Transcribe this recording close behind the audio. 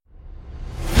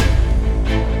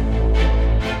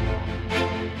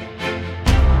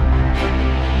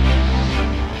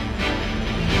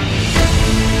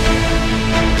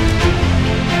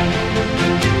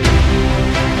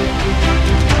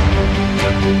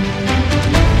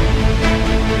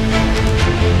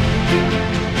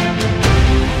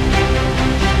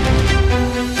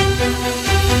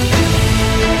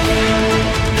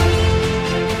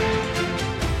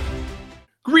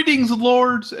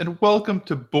boards, and welcome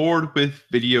to Board with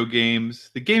Video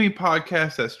Games, the gaming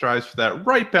podcast that strives for that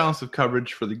right balance of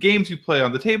coverage for the games you play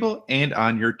on the table and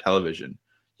on your television.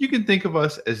 You can think of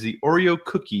us as the Oreo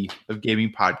cookie of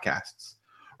gaming podcasts.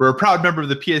 We're a proud member of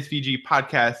the PSVG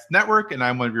Podcast Network, and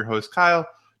I'm one of your hosts, Kyle.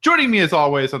 Joining me as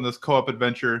always on this co-op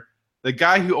adventure, the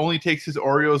guy who only takes his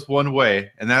Oreos one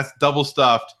way, and that's double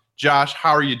stuffed. Josh,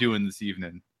 how are you doing this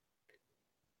evening?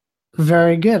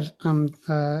 Very good.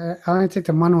 I only take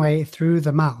them one way through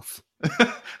the mouth.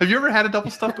 Have you ever had a double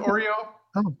stuffed Oreo?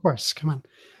 Oh, of course. Come on.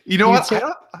 You know what?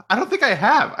 I don't think I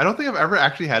have. I don't think I've ever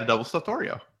actually had a double stuffed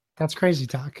Oreo. That's crazy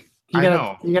talk. I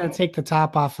know. You gotta take the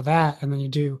top off of that, and then you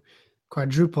do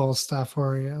quadruple stuff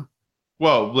Oreo.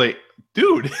 Whoa, wait,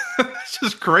 dude, that's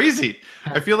just crazy.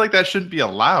 I feel like that shouldn't be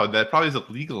allowed. That probably is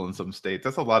illegal in some states.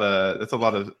 That's a lot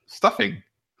of stuffing.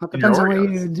 Well, it depends on what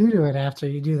you do to it after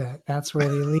you do that. That's where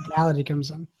the illegality comes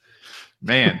in.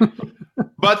 Man.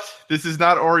 But this is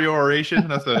not Oreo Oration.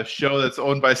 That's a show that's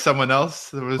owned by someone else.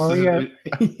 That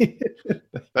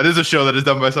is a show that is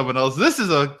done by someone else. This is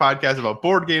a podcast about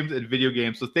board games and video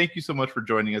games. So thank you so much for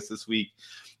joining us this week.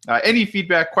 Any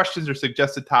feedback, questions, or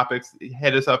suggested topics,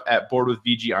 hit us up at Board with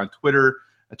VG on Twitter.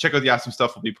 Check out the awesome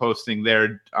stuff we'll be posting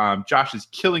there. Josh is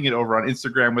killing it over on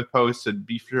Instagram with posts, and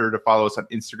be sure to follow us on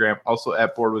Instagram, also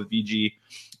at Board with VG.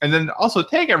 And then also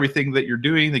tag everything that you're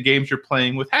doing, the games you're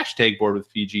playing, with hashtag Board with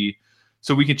VG,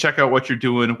 so we can check out what you're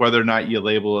doing, whether or not you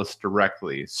label us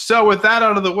directly. So with that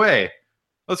out of the way,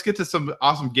 let's get to some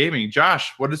awesome gaming.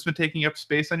 Josh, what has been taking up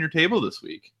space on your table this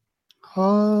week?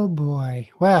 Oh, boy.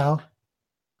 Well,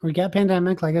 we got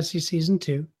Pandemic Legacy Season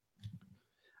 2.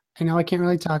 I know I can't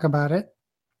really talk about it.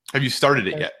 Have you started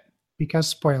it yet? Because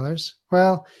spoilers.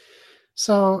 Well,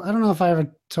 so I don't know if I ever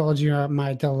told you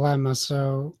my dilemma.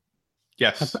 So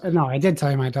yes. No, I did tell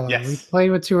you my dilemma. Yes. We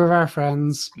played with two of our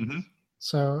friends. Mm-hmm.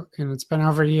 So, it's been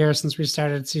over a year since we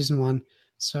started Season 1.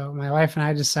 So my wife and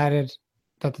I decided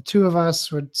that the two of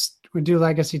us would do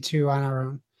Legacy 2 on our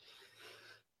own.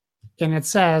 And it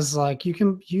says, like, you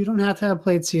don't have to have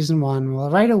played Season 1. Well,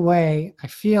 right away, I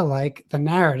feel like the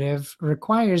narrative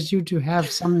requires you to have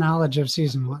some knowledge of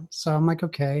Season 1. So I'm like,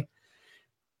 okay,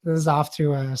 this is off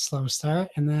to a slow start.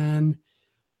 And then,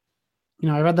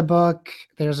 I read the book.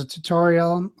 There's a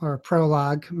tutorial or a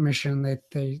prologue mission.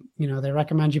 They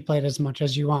recommend you play it as much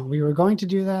as you want. We were going to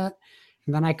do that,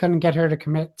 and then I couldn't get her to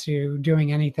commit to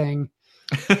doing anything.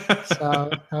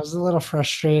 So I was a little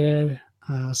frustrated.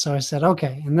 So I said,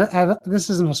 okay, and this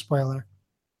isn't a spoiler,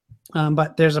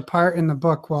 but there's a part in the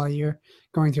book while you're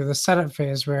going through the setup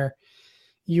phase where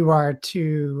you are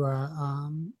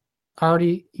to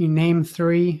you name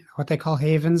 3 what they call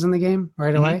havens in the game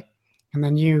right away, and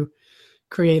then you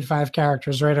create 5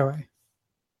 characters right away.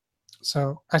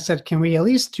 So I said, can we at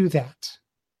least do that?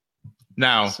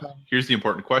 Now, here's the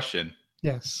important question.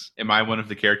 Yes. Am I one of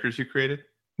the characters you created?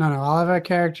 No, all of our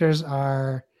characters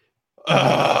are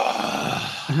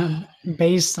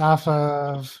based off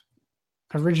of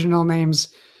original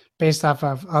names, based off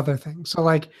of other things. So,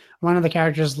 like, one of the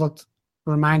characters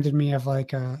reminded me of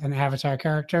like an Avatar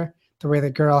character, the way the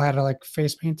girl had her like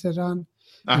face painted on,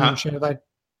 and she had like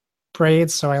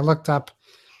braids. So I looked up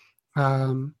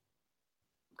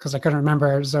because I couldn't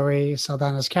remember Zoe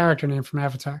Saldana's character name from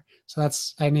Avatar. So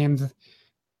I named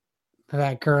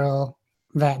that girl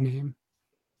that name.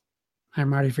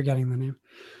 I'm already forgetting the name.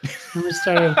 When we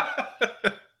started,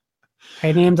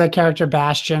 I named that character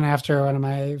Bastion after one of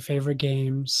my favorite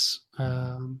games.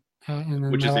 And then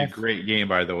which is a great game,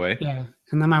 by the way. Yeah.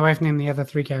 And then my wife named the other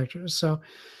 3 characters. So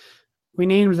we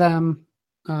named them,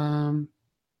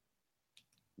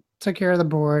 took care of the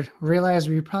board, realized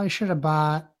we probably should have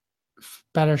bought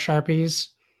better Sharpies,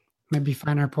 maybe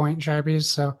finer point Sharpies.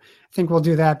 So I think we'll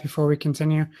do that before we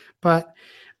continue. But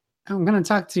I'm going to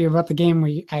talk to you about the game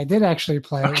I did actually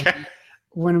play. Okay.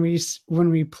 When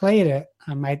we played it,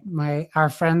 our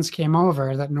friends came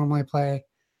over that normally play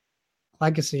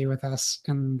Legacy with us,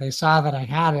 and they saw that I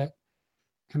had it,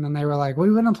 and then they were like,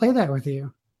 we want to play that with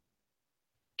you.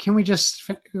 Can we just,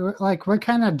 like, we're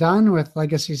kind of done with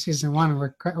Legacy Season 1.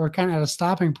 We're kind of at a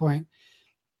stopping point.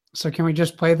 So can we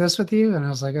just play this with you? And I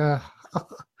was like, I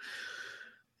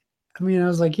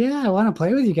was like, yeah, I want to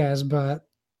play with you guys, but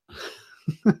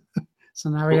so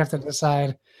now we have to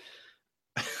decide,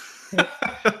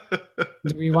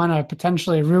 do we want to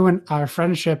potentially ruin our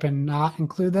friendship and not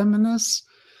include them in this?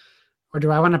 Or do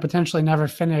I want to potentially never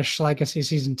finish Legacy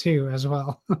Season 2 as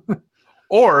well?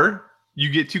 Or you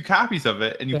get 2 copies of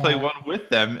it and you play one with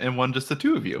them and one just the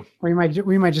 2 of you. We might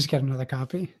just get another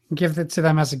copy, give it to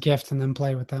them as a gift, and then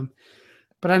play with them.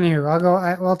 But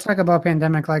anyway, we'll talk about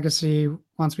Pandemic Legacy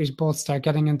once we both start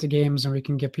getting into games and we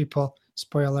can get people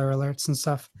spoiler alerts and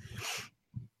stuff.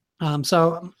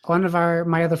 So one of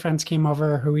my other friends came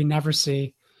over who we never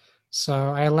see. So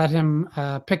I let him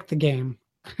pick the game.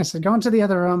 I said, go into the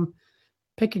other room,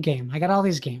 pick a game. I got all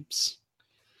these games.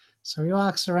 So he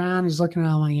walks around, he's looking at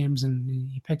all my games, and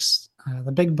he picks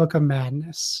the Big Book of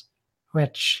Madness,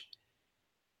 which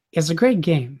is a great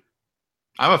game.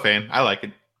 I'm a fan. I like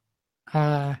it.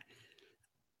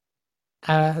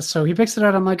 So he picks it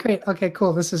out. I'm like, great, okay,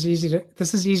 cool. This is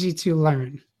easy to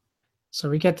learn. So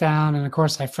we get down, and of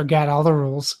course, I forget all the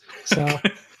rules. So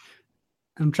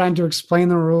I'm trying to explain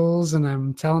the rules, and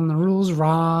I'm telling the rules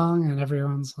wrong, and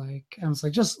everyone's like,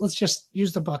 let's just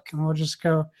use the book, and we'll just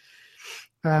go.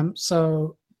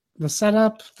 So the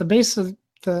setup, the base of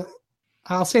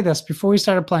I'll say this, before we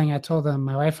started playing, I told them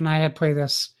my wife and I had played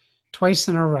this twice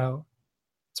in a row.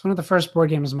 It's one of the first board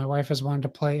games my wife has wanted to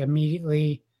play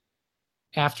immediately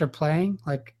after playing.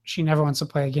 Like, she never wants to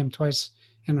play a game twice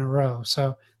in a row.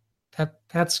 So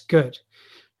that's good.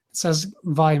 It says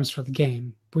volumes for the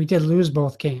game. We did lose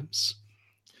both games.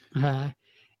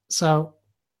 So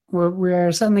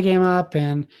we're setting the game up,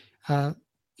 and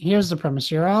here's the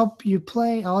premise. You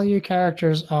play, all your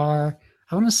characters are,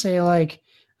 I want to say, like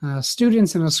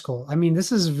students in a school. I mean,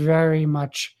 this is very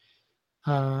much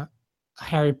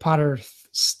Harry Potter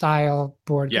style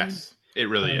board game. Yes, it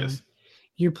really is.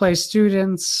 You play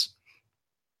students.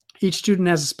 Each student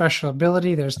has a special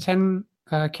ability. There's 10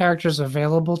 characters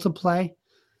available to play.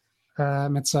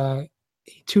 It's a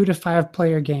 2 to 5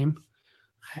 player game.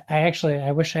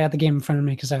 I wish I had the game in front of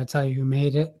me because I would tell you who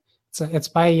made it. It's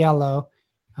by Yellow,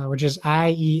 which is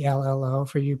IELLO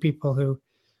for you people who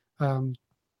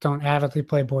don't avidly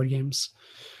play board games.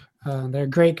 They're a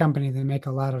great company. They make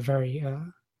a lot of very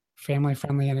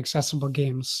family-friendly and accessible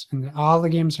games. And all the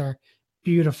games are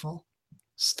beautiful,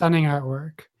 stunning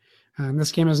artwork.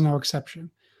 This game is no exception.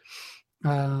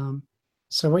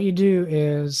 So what you do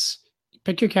is you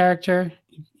pick your character,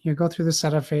 you go through the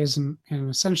setup phase, and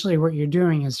essentially what you're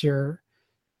doing is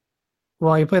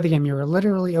while you play the game, you're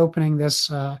literally opening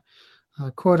this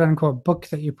quote-unquote book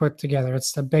that you put together.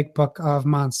 It's the Big Book of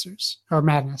Monsters, or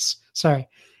Madness, sorry.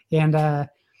 And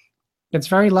it's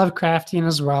very Lovecraftian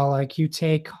as well. Like, you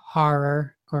take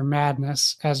horror or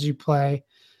madness as you play,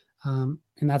 and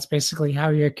that's basically how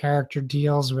your character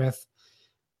deals with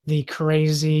the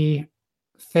crazy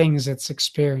things it's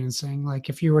experiencing. Like,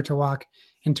 if you were to walk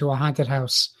into a haunted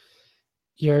house,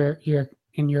 you're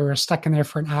stuck in there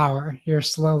for an hour, you're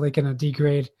slowly going to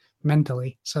degrade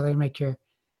mentally. So they make your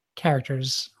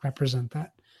characters represent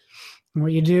that. And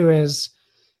what you do is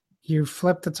you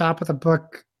flip the top of the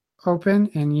book open,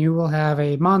 and you will have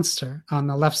a monster on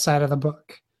the left side of the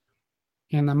book.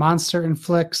 And the monster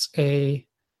inflicts a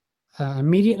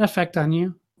immediate effect on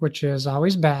you, which is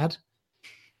always bad.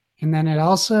 And then it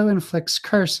also inflicts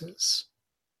curses.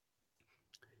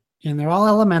 And they're all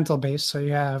elemental based. So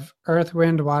you have earth,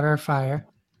 wind, water, fire,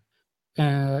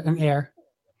 and air.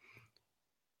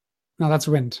 No, that's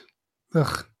wind.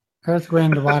 Ugh. Earth,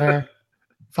 wind, water,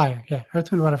 fire. Yeah,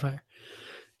 earth, wind, water, fire.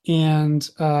 And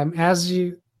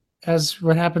as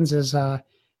what happens is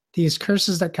these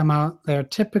curses that come out, they're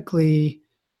typically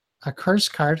a curse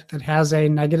card that has a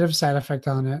negative side effect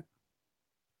on it.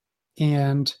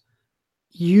 And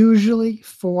usually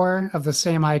 4 of the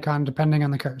same icon, depending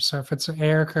on the curse. So if it's an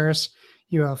air curse,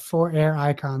 you have 4 air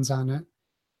icons on it.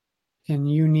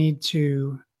 And you need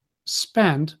to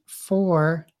spend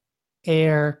 4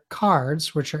 air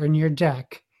cards, which are in your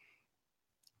deck,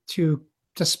 to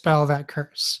dispel that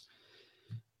curse.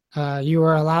 You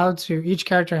are allowed to, each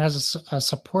character has a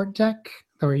support deck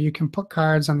where you can put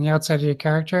cards on the outside of your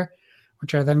character,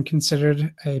 which are then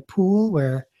considered a pool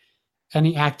where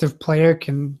any active player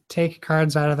can take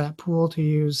cards out of that pool to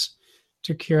use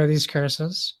to cure these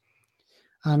curses.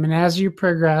 And as you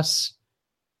progress,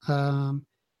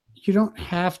 you don't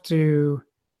have to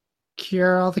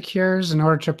cure all the cures in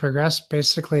order to progress.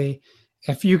 Basically,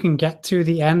 if you can get to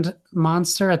the end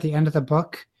monster at the end of the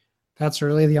book, that's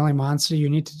really the only monster you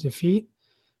need to defeat.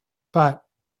 But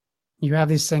you have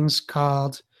these things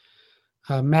called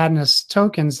madness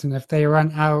tokens, and if they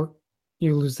run out,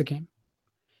 you lose the game.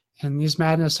 And these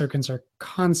madness tokens are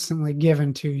constantly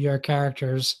given to your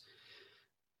characters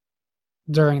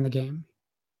during the game.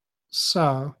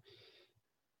 So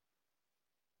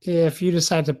if you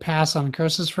decide to pass on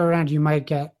curses for a round, you might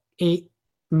get 8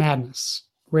 madness,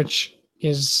 which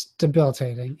is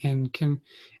debilitating, and can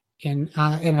in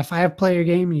a 5-player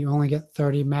game, you only get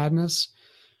 30 madness.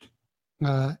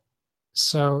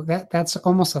 So that's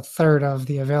almost a third of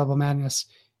the available madness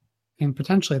in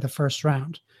potentially the first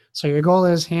round. So your goal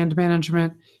is hand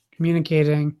management,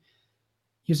 communicating,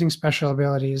 using special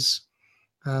abilities,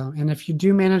 And if you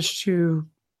do manage to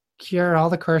cure all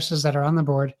the curses that are on the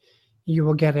board, you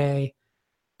will get a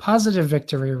positive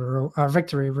victory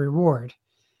reward.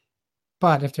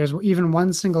 But if there's even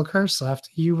one single curse left,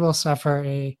 you will suffer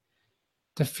a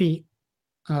defeat.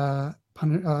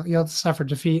 You'll suffer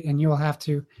defeat, and you will have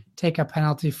to take a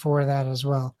penalty for that as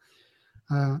well.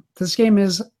 This game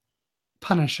is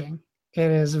punishing. It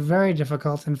is very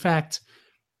difficult. In fact,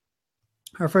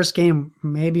 our first game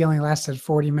maybe only lasted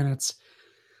 40 minutes,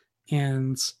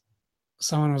 and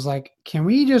someone was like, "Can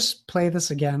we just play this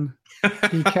again?"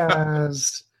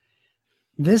 Because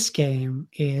this game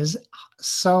is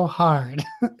so hard.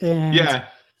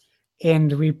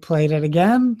 And we played it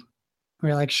again. We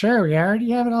were like, "Sure, we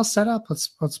already have it all set up.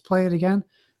 Let's play it again."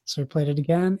 So we played it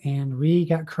again, and we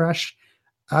got crushed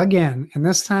again. And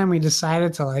this time we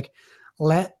decided to like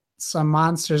let some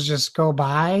monsters just go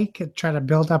by, try to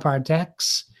build up our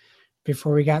decks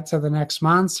before we got to the next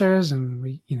monsters. And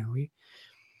we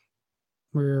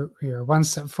were one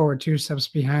step forward, two steps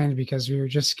behind because we were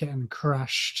just getting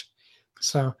crushed.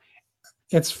 So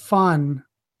it's fun,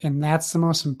 and that's the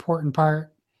most important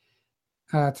part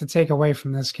to take away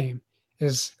from this game,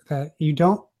 is that you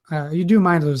do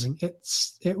mind losing.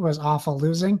 It was awful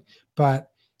losing,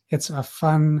 but it's a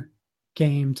fun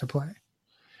game to play.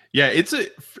 Yeah,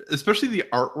 especially the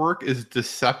artwork is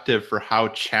deceptive for how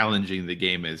challenging the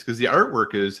game is, because the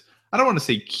artwork is, I don't want to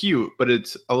say cute, but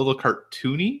it's a little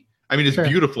cartoony. I mean, it's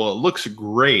beautiful. It looks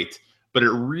great, but it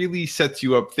really sets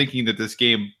you up thinking that this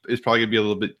game is probably going to be a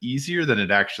little bit easier than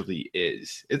it actually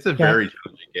is. It's a very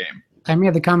challenging game. I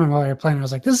made the comment while we were playing. I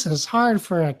was like, "This is hard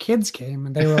for a kid's game."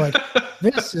 And they were like,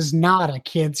 "This is not a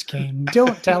kid's game.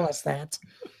 Don't tell us that."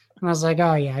 And I was like,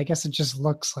 "Oh, yeah, I guess it just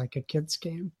looks like a kid's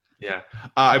game." Yeah.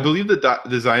 I believe the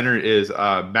designer is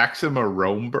Maxima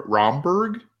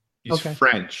Romberg. He's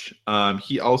French.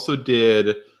 He also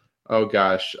did, a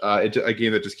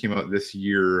game that just came out this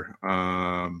year.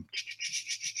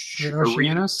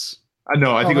 Oceanus?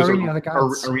 No, I think it was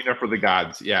Arena for the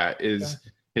Gods. Yeah,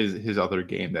 his other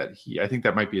game that I think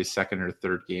that might be his second or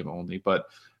third game only. But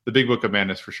the Big Book of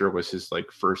Madness for sure was his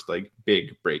like first like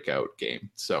big breakout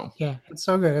game. So yeah, it's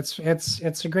so good.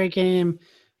 It's a great game.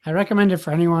 I recommend it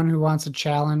for anyone who wants a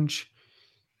challenge.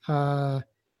 And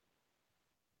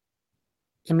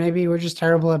maybe we're just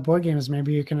terrible at board games.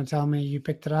 Maybe you're going to tell me you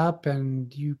picked it up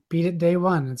and you beat it day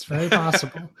one. It's very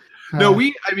possible. No,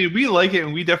 we like it,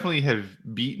 and we definitely have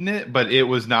beaten it, but it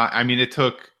was not,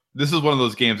 this is one of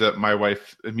those games that my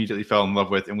wife immediately fell in love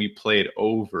with, and we played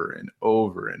over and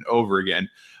over and over again.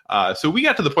 So we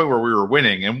got to the point where we were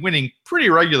winning pretty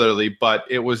regularly, but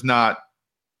it was not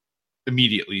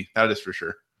immediately. That is for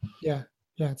sure. Yeah,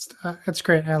 it's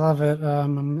great. I love it.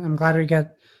 I'm glad we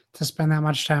get to spend that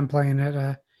much time playing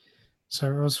it.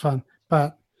 So it was fun.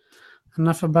 But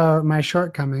enough about my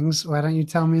shortcomings. Why don't you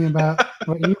tell me about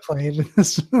what you played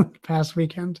this past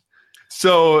weekend?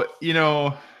 So,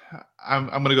 I'm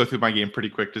going to go through my game pretty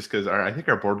quick just because I think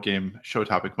our board game show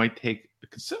topic might take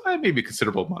maybe a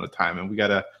considerable amount of time, and we got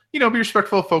to, be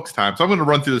respectful of folks' time. So I'm going to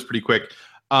run through this pretty quick.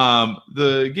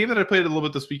 The game that I played a little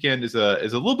bit this weekend is a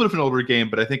little bit of an older game,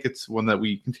 but I think it's one that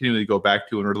we continually go back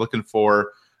to, and we're looking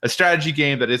for a strategy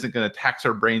game that isn't going to tax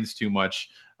our brains too much.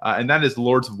 And that is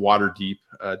Lords of Waterdeep,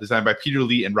 designed by Peter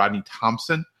Lee and Rodney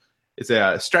Thompson. It's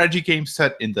a strategy game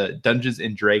set in the Dungeons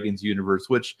and Dragons universe,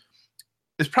 which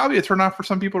is probably a turnoff for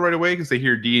some people right away because they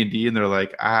hear D&D and they're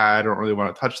like, I don't really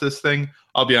want to touch this thing.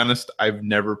 I'll be honest, I've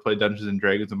never played Dungeons and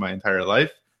Dragons in my entire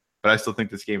life, but I still think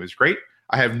this game is great.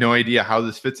 I have no idea how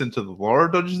this fits into the lore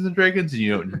of Dungeons and Dragons, and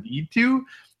you don't need to,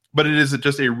 but it is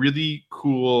just a really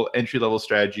cool entry-level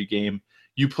strategy game.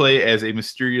 You play as a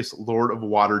mysterious Lord of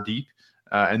Waterdeep,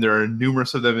 and there are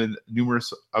numerous of them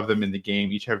in the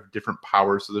game. Each have different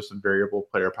powers, so there's some variable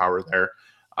player power there.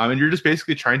 And you're just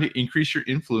basically trying to increase your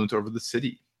influence over the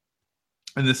city.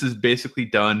 And this is basically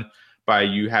done by,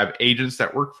 you have agents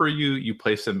that work for you. You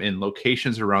place them in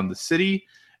locations around the city,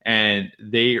 and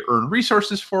they earn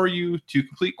resources for you to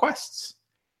complete quests.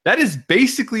 That is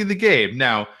basically the game.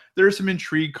 Now, there are some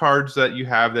intrigue cards that you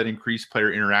have that increase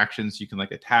player interactions. You can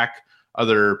attack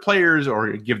other players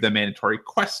or give them mandatory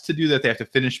quests to do that they have to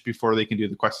finish before they can do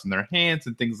the quests in their hands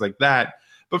and things like that.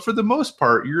 But for the most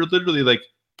part, you're literally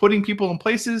putting people in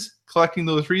places, collecting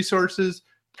those resources,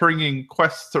 bringing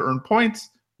quests to earn points,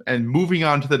 and moving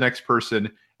on to the next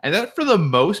person. And that, for the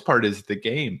most part, is the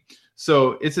game.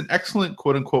 So it's an excellent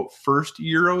quote unquote first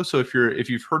Euro. So if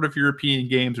you've heard of European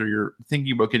games, or you're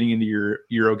thinking about getting into your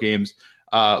Euro games,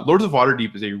 Lords of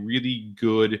Waterdeep is a really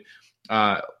good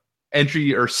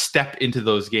entry or step into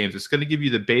those games. It's going to give you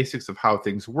the basics of how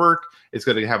things work. It's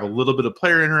going to have a little bit of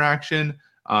player interaction.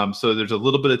 So there's a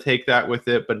little bit of take that with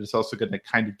it, but it's also going to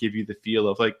kind of give you the feel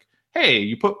of like, hey,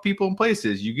 you put people in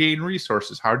places, you gain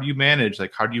resources. How do you manage?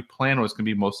 Like, how do you plan what's going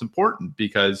to be most important?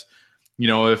 Because,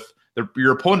 if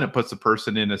your opponent puts a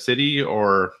person in a city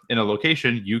or in a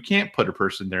location, you can't put a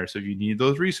person there. So you need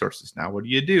those resources. Now, what do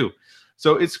you do?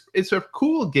 So it's a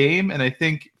cool game, and I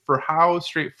think for how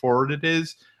straightforward it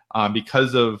is,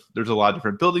 because there's a lot of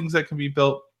different buildings that can be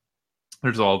built.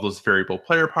 There's all those variable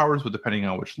player powers, but depending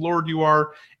on which lord you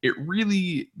are, it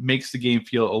really makes the game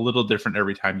feel a little different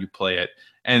every time you play it.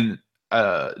 And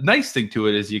nice thing to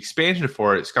it is the expansion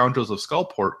for it, Scoundrels of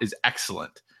Skullport, is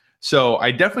excellent. So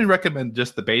I definitely recommend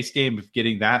just the base game of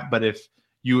getting that. But if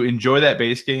you enjoy that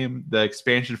base game, the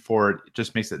expansion for it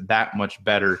just makes it that much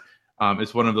better.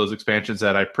 It's one of those expansions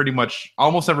that I pretty much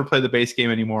almost never play the base game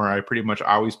anymore. I pretty much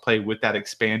always play with that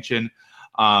expansion.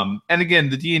 And again,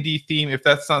 the D&D theme, if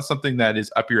that's not something that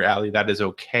is up your alley, that is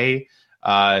okay.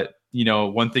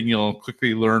 One thing you'll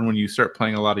quickly learn when you start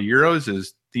playing a lot of Euros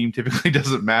is theme typically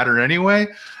doesn't matter anyway.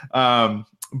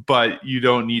 But you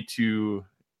don't need to.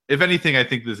 If anything, I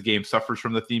think this game suffers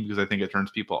from the theme because I think it turns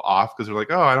people off because they're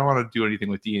like, oh, I don't want to do anything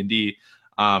with D&D.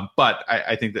 But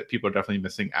I think that people are definitely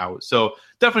missing out. So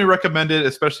definitely recommend it,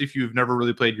 especially if you've never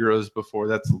really played Euros before.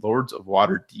 That's Lords of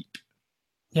Waterdeep.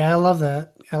 Yeah, I love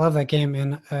that. I love that game,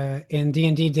 and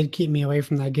D&D did keep me away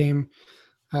from that game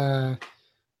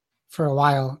for a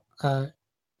while,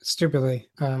 stupidly,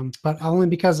 but only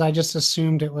because I just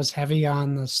assumed it was heavy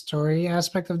on the story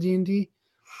aspect of D&D.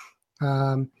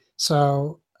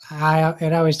 So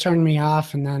it always turned me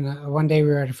off. And then one day we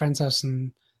were at a friend's house,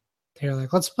 and they were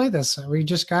like, "Let's play this. We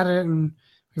just got it, and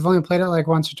we've only played it like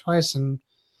once or twice, and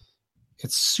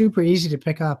it's super easy to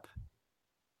pick up,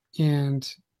 and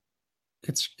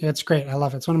it's great. I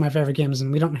love it. It's one of my favorite games,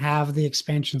 and we don't have the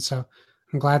expansion, so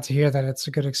I'm glad to hear that it's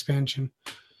a good expansion."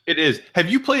 It is. Have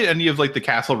you played any of like the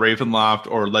Castle Ravenloft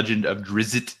or Legend of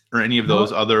Drizzt or any of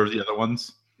those the other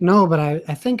ones? No, but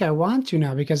I think I want to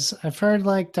now because I've heard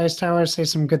like Dice Tower say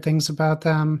some good things about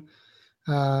them.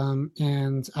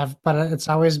 But it's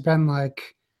always been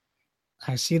like,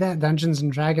 I see that Dungeons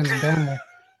and Dragons banner.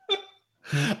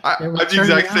 I'm the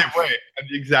exact same way. I'm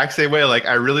the exact same way. Like,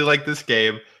 I really like this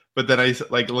game, but then I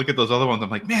like look at those other ones.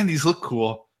 I'm like, man, these look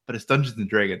cool, but it's Dungeons and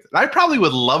Dragons. And I probably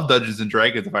would love Dungeons and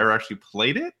Dragons if I ever actually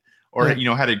played it or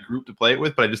had a group to play it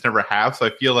with, but I just never have. So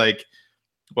I feel like,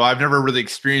 well, I've never really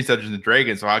experienced Dungeons and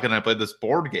Dragons, so how can I play this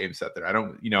board game set there? I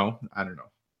don't know.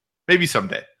 Maybe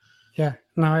someday. Yeah,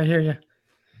 no, I hear you.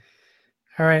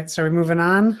 All right, so we're moving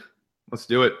on. Let's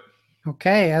do it.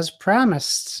 Okay, as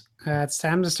promised, it's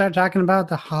time to start talking about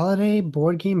the holiday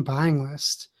board game buying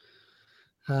list.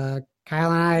 Kyle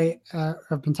and I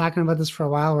have been talking about this for a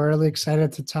while. We're really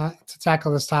excited to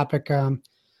tackle this topic,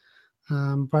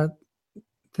 but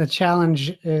the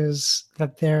challenge is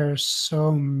that there are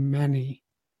so many.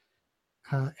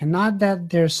 And not that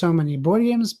there's so many board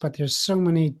games, but there's so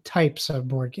many types of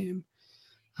board game.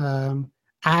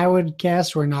 I would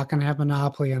guess we're not going to have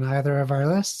Monopoly on either of our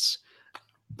lists.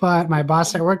 But my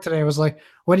boss at work today was like,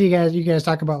 "What do you guys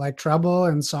talk about, like Trouble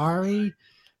and Sorry?"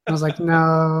 I was like,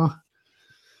 "No."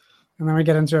 And then we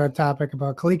get into a topic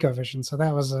about ColecoVision. So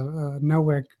that was a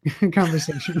nowhere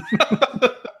conversation.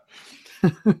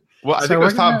 Well, I think it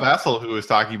was Tom Vassell who was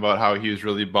talking about how he was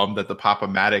really bummed that the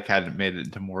Pop-O-Matic hadn't made it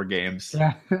into more games.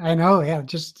 Yeah, I know. Yeah,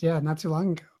 not too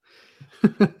long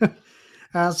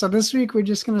ago. So this week we're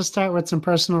just going to start with some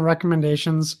personal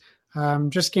recommendations,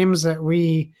 just games that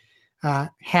we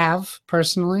have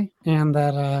personally and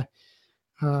that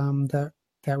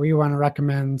we want to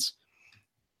recommend.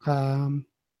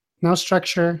 No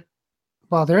structure.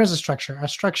 Well, there is a structure. Our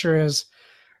structure is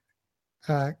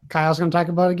Kyle's going to talk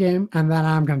about a game, and then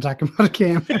I'm going to talk about a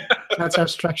game. That's our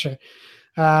structure.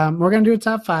 We're going to do a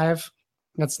top five.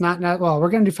 That's not we're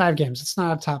going to do 5 games. It's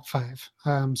not a top 5.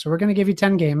 So we're going to give you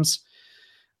 10 games.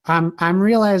 I'm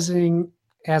realizing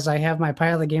as I have my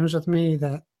pile of games with me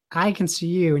that I can see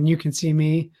you and you can see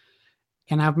me,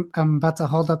 and I'm about to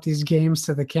hold up these games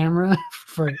to the camera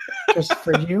just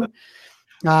for you.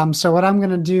 So what I'm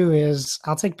going to do is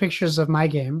I'll take pictures of my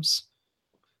games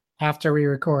after we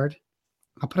record.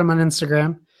 I'll put them on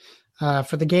Instagram.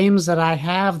 For the games that I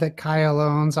have that Kyle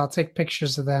owns, I'll take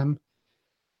pictures of them.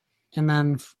 And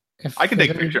then if I can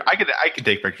take pictures, I can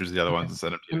take pictures of the other ones and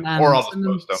send them to you, or I'll just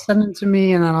post them. Send them to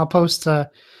me, and then I'll post a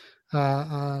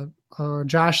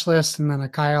Josh list and then a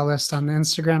Kyle list on the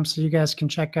Instagram, so you guys can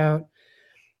check out.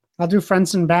 I'll do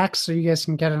fronts and backs, so you guys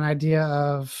can get an idea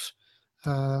of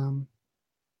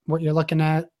what you're looking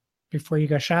at before you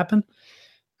go shopping.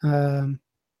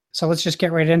 So let's just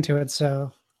get right into it.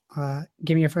 So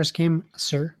give me your first game,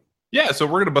 sir. Yeah, so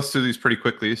we're gonna bust through these pretty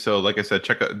quickly. So, like I said,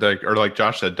 check out like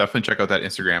Josh said, definitely check out that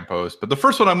Instagram post. But the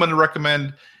first one I'm gonna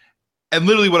recommend, and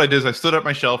literally what I did is I stood at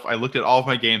my shelf, I looked at all of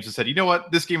my games and said, you know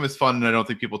what, this game is fun, and I don't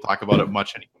think people talk about it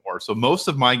much anymore. So most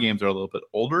of my games are a little bit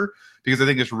older because I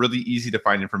think it's really easy to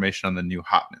find information on the new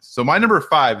hotness. So my number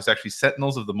 5 is actually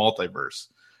Sentinels of the Multiverse.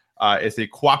 It's a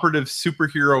cooperative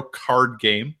superhero card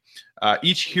game.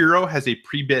 Each hero has a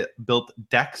pre-built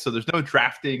deck, so there's no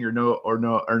drafting or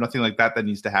nothing like that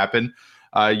needs to happen.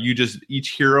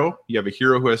 Each hero, you have a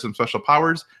hero who has some special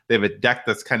powers. They have a deck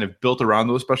that's kind of built around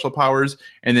those special powers,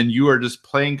 and then you are just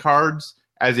playing cards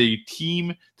as a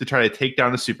team to try to take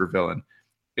down a supervillain.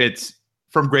 It's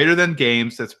from Greater Than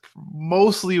Games. That's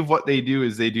mostly what they do.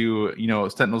 Is they do,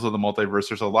 Sentinels of the Multiverse.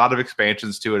 There's a lot of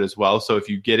expansions to it as well. So if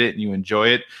you get it and you enjoy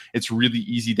it, it's really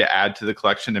easy to add to the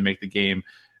collection to make the game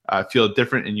feel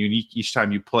different and unique each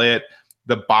time you play it.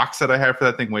 The box that I have for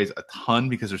that thing weighs a ton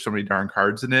because there's so many darn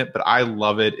cards in it, but I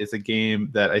love it. It's a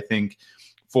game that I think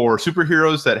for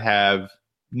superheroes that have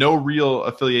no real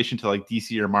affiliation to like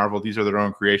DC or Marvel, these are their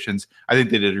own creations. I think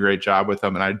they did a great job with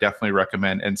them, and I definitely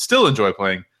recommend and still enjoy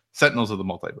playing Sentinels of the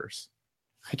Multiverse.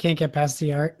 I can't get past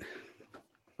the art.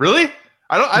 Really?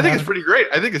 I think it's pretty great.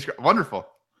 I think it's wonderful.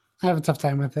 I have a tough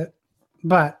time with it,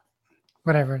 but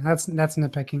whatever. That's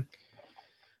nitpicking.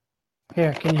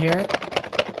 Here, can you hear it?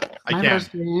 My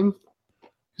first game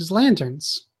is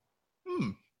Lanterns.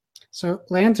 So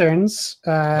Lanterns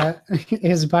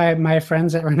is by my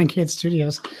friends at Renegade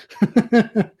Studios.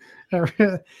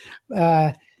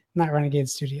 Not Renegade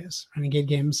Studios, Renegade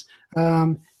Games.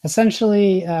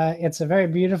 Essentially, it's a very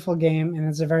beautiful game, and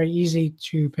it's a very easy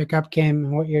to pick up game.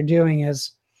 And what you're doing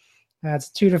is it's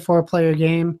a 2 to 4 player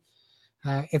game.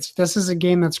 This is a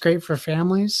game that's great for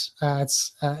families. I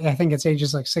think it's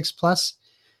ages like 6+.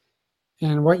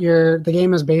 And what the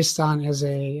game is based on is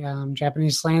a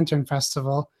Japanese lantern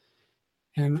festival.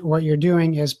 And what you're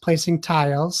doing is placing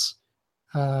tiles,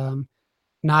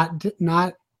 not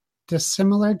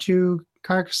dissimilar to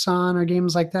Carcassonne or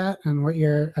games like that. And what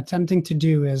you're attempting to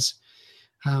do is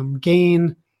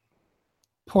gain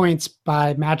points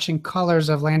by matching colors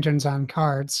of lanterns on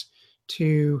cards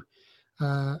to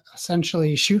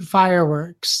essentially shoot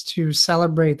fireworks to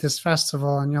celebrate this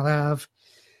festival. And you'll have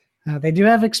they do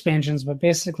have expansions, but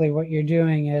basically what you're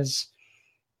doing is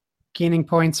gaining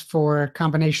points for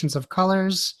combinations of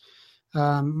colors,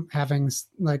 having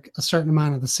like a certain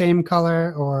amount of the same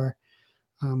color or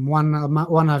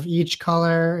one of each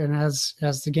color. And as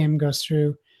the game goes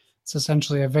through, it's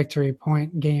essentially a victory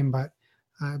point game, but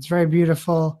it's very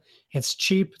beautiful. It's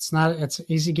cheap. It's an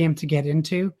easy game to get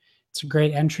into. It's a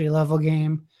great entry level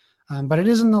game, but it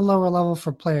is in the lower level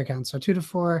for player count. So 2 to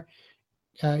 4,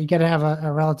 you got to have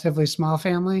a relatively small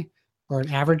family or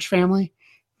an average family.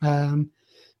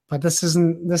 But this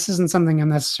isn't something I'm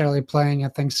necessarily playing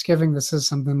at Thanksgiving. This is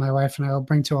something my wife and I will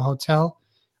bring to a hotel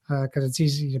because it's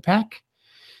easy to pack,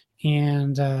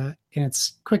 and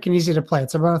it's quick and easy to play.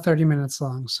 It's about 30 minutes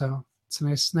long, so it's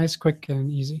a nice, quick,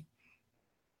 and easy.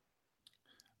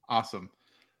 Awesome.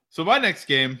 So my next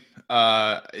game,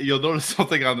 you'll notice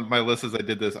something on my list as I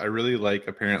did this. I really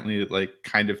apparently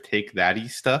kind of take that-y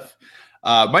stuff.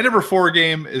 My number 4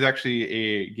 game is actually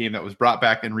a game that was brought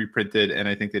back and reprinted, and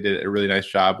I think they did a really nice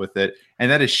job with it,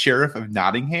 and that is Sheriff of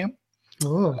Nottingham.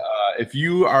 If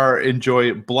you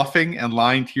enjoy bluffing and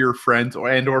lying to your friends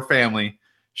or family,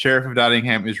 Sheriff of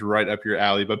Nottingham is right up your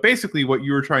alley. But basically what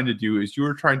you were trying to do is you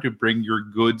were trying to bring your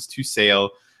goods to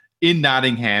sale in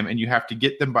Nottingham, and you have to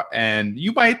get them, and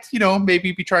you might,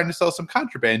 maybe be trying to sell some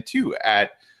contraband too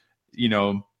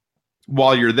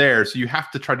while you're there. So you have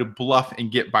to try to bluff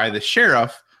and get by the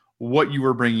sheriff what you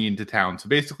were bringing into town. So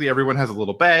basically everyone has a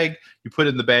little bag. You put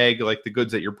in the bag the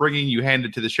goods that you're bringing. You hand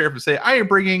it to the sheriff and say, I am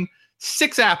bringing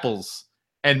 6 apples.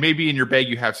 And maybe in your bag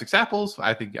you have 6 apples.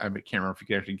 I can't remember if you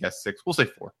can actually guess 6. We'll say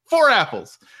 4. 4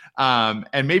 apples.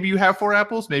 And maybe you have 4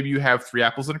 apples. Maybe you have 3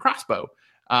 apples and a crossbow.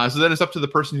 So then it's up to the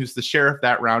person who's the sheriff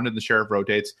that round, and the sheriff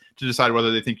rotates to decide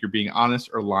whether they think you're being honest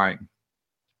or lying.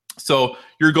 So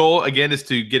your goal, again, is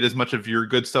to get as much of your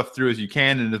good stuff through as you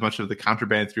can and as much of the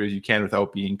contraband through as you can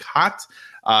without being caught.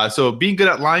 So being good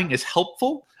at lying is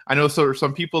helpful. I know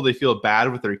some people, they feel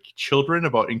bad with their children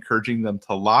about encouraging them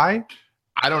to lie.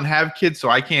 I don't have kids, so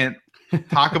I can't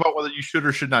talk about whether you should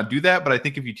or should not do that. But I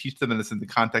think if you teach them this in the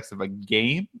context of a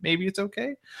game, maybe it's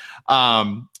okay.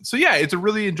 So yeah, it's a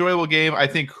really enjoyable game. I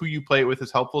think who you play it with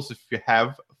is helpful. So if you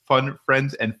have fun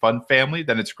friends and fun family,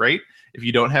 then it's great. If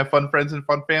you don't have fun friends and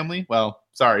fun family, well,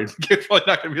 sorry, it's probably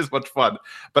not going to be as much fun.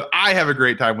 But I have a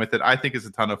great time with it. I think it's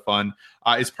a ton of fun.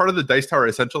 It's part of the Dice Tower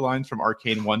Essential lines from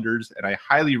Arcane Wonders, and I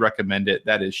highly recommend it.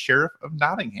 That is Sheriff of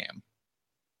Nottingham.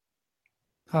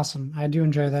 Awesome. I do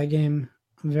enjoy that game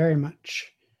very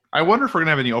much. I wonder if we're going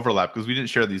to have any overlap because we didn't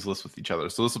share these lists with each other.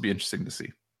 So this will be interesting to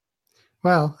see.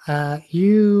 Well,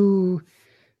 you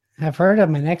have heard of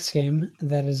my next game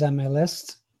that is on my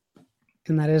list,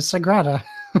 and that is Sagrada.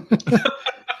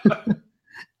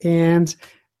 And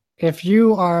if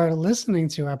you are listening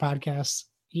to our podcast,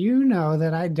 you know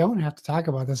that I don't have to talk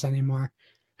about this anymore.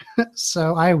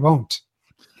 So I won't.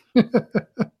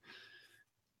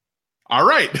 All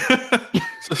right.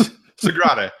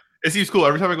 Sagrada. It seems cool.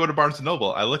 Every time I go to Barnes &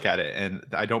 Noble, I look at it and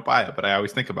I don't buy it, but I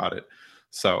always think about it.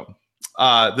 So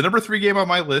the number 3 game on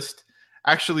my list,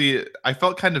 actually, I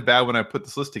felt kind of bad when I put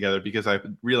this list together because I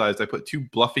realized I put 2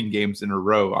 bluffing games in a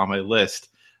row on my list,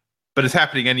 but it's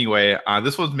happening anyway.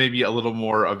 This one's maybe a little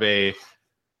more of a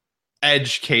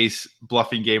edge case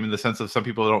bluffing game in the sense of some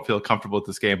people don't feel comfortable with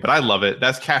this game, but I love it.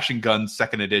 That's Cash and Guns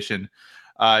 2nd edition.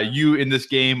 You in this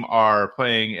game are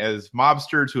playing as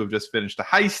mobsters who have just finished a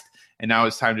heist, and now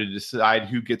it's time to decide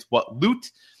who gets what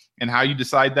loot. And how you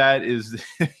decide that is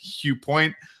you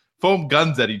point foam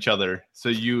guns at each other.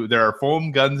 So there are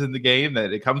foam guns in the game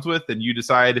that it comes with, and you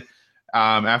decide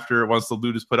once the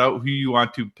loot is put out who you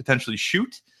want to potentially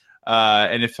shoot.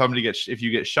 And if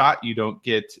you get shot, you don't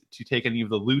get to take any of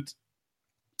the loot.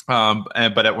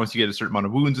 But once you get a certain amount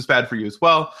of wounds, it's bad for you as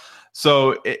well.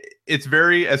 So it's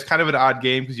kind of an odd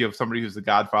game because you have somebody who's the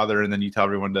Godfather, and then you tell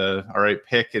everyone to, all right,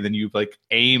 pick, and then you like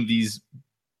aim these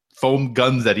foam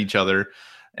guns at each other.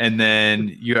 And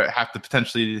then you have to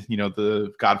potentially,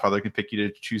 the Godfather can pick you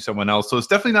to choose someone else. So it's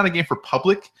definitely not a game for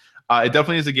public. It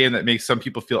definitely is a game that makes some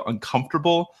people feel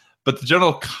uncomfortable. But the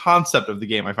general concept of the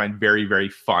game I find very, very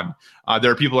fun.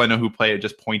 There are people I know who play it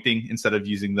just pointing instead of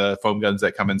using the foam guns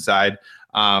that come inside.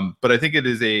 But I think it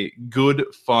is a good,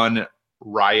 fun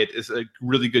riot. It's a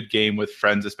really good game with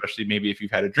friends, especially maybe if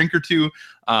you've had a drink or two.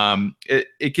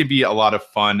 It can be a lot of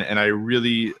fun. And I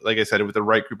really, like I said, with the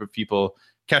right group of people,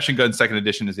 Cash and Guns 2nd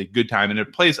edition is a good time. And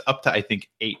it plays up to, I think,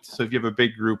 8. So if you have a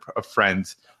big group of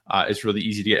friends, it's really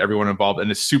easy to get everyone involved,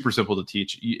 and it's super simple to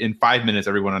teach. In 5 minutes,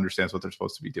 everyone understands what they're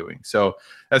supposed to be doing. So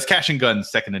that's Cash and Guns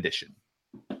 2nd edition.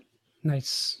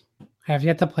 Nice. I have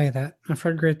yet to play that. I've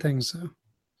heard great things,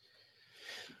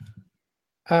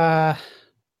 though.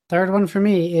 Third one for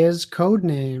me is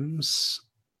Codenames.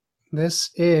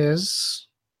 This is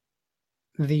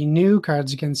the new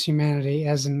Cards Against Humanity,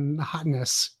 as in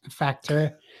hotness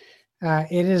factor.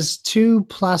 It is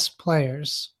 2+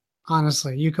 players.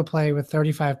 Honestly, you could play with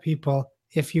 35 people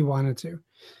if you wanted to.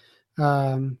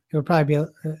 It would probably be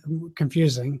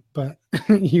confusing, but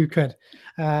you could.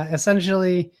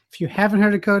 Essentially, if you haven't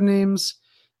heard of Codenames,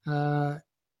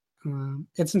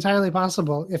 it's entirely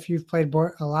possible if you've played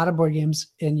a lot of board games,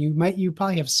 and you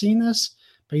probably have seen this,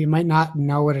 but you might not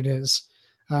know what it is.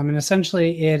 And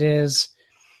essentially, it is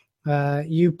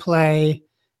you play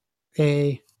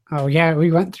we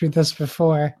went through this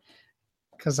before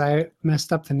because I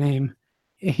messed up the name.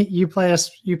 You play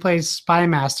spy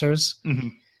masters,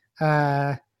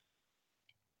 mm-hmm.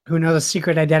 Who know the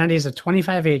secret identities of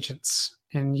 25 agents,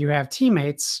 and you have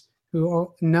teammates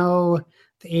who know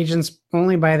the agents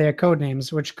only by their code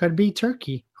names, which could be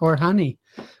Turkey or Honey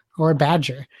or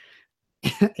Badger.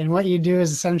 And what you do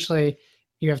is essentially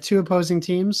you have 2 opposing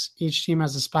teams. Each team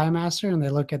has a spy master, and they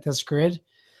look at this grid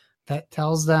that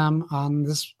tells them on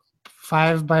this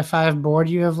 5x5 board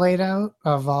you have laid out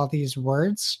of all these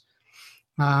words,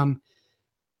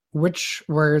 which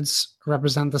words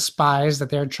represent the spies that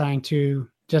they're trying to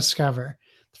discover.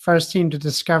 The first team to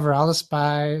discover all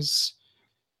the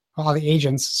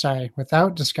agents,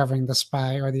 without discovering the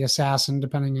spy or the assassin,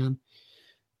 depending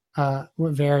on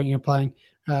what variant you're playing,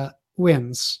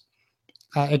 wins.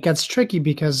 It gets tricky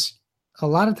because a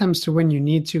lot of times to win, you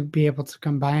need to be able to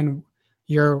combine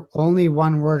your only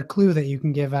one-word clue that you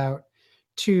can give out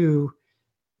to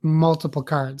multiple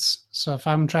cards. So if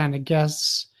I'm trying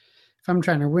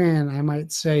to win, I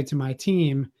might say to my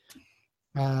team,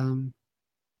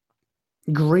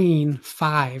 green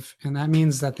 5, and that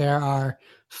means that there are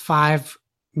 5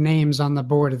 names on the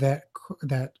board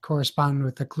that correspond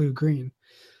with the clue green.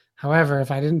 However, if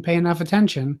I didn't pay enough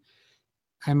attention,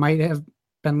 I might have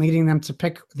been leading them to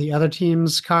pick the other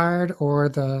team's card or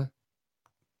the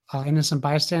innocent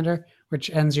bystander,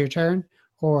 which ends your turn,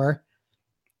 or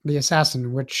the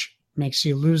assassin, which makes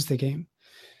you lose the game.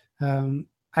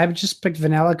 I've just picked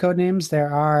vanilla Codenames.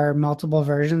 There are multiple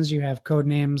versions. You have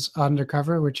Codenames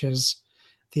Undercover, which is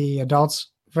the adults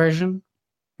version,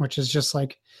 which is just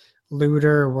like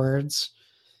looter words.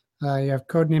 You have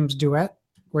Codenames Duet,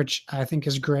 which I think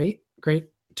is great. Great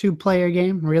 2-player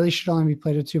game. Really should only be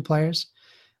played with 2 players.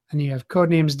 And you have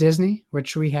Codenames Disney,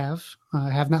 which we have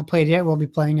not played yet. We'll be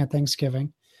playing at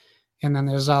Thanksgiving. And then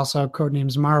there's also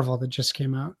Codenames Marvel that just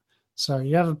came out. So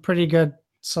you have a pretty good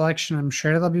selection. I'm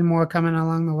sure there'll be more coming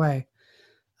along the way.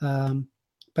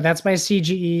 But that's by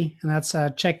CGE, and that's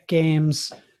Czech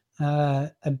Games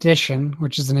Edition,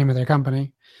 which is the name of their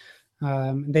company.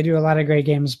 They do a lot of great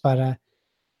games, but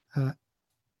I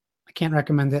can't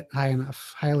recommend it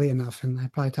highly enough, and I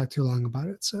probably talked too long about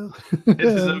it. So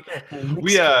this is okay.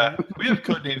 We have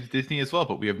Codenames Disney as well,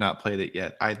 but we have not played it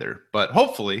yet either. But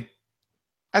hopefully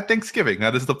at Thanksgiving,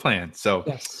 that is the plan. So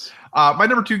yes. My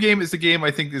number 2 game is a game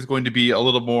I think is going to be a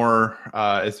little more,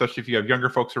 especially if you have younger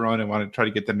folks around and want to try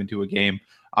to get them into a game.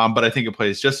 But I think it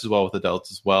plays just as well with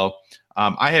adults as well.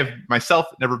 I have myself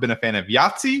never been a fan of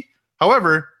Yahtzee.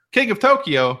 However, King of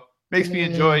Tokyo makes me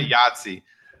enjoy Yahtzee.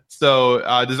 So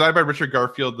designed by Richard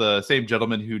Garfield, the same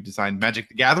gentleman who designed Magic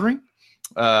the Gathering.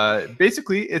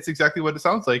 Basically, it's exactly what it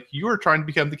sounds like. You are trying to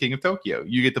become the King of Tokyo.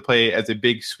 You get to play as a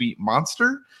big, sweet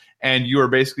monster. And you are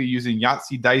basically using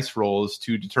Yahtzee dice rolls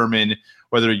to determine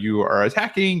whether you are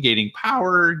attacking, gaining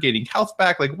power, gaining health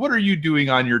back. Like, what are you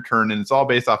doing on your turn? And it's all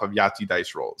based off of Yahtzee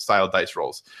dice rolls, style dice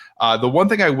rolls. The one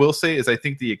thing I will say is I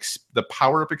think the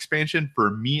power-up expansion for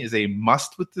me is a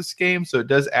must with this game. So it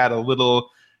does add a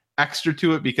little extra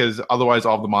to it because otherwise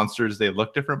all the monsters, they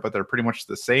look different, but they're pretty much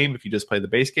the same if you just play the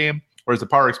base game. Whereas the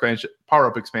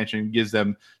power-up expansion gives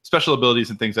them special abilities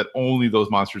and things that only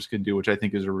those monsters can do, which I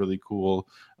think is a really cool,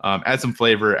 add some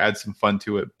flavor, add some fun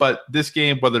to it. But this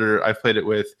game, whether I've played it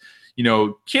with,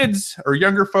 kids or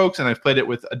younger folks, and I've played it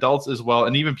with adults as well,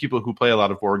 and even people who play a lot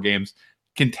of board games,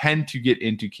 can tend to get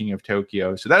into King of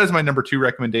Tokyo. So that is my number 2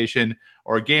 recommendation,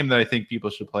 or a game that I think people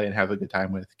should play and have a good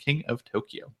time with, King of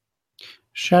Tokyo.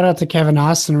 Shout out to Kevin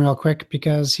Austin real quick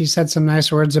because he said some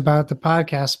nice words about the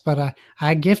podcast, but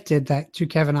I gifted that to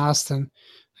Kevin Austin.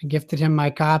 I gifted him my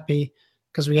copy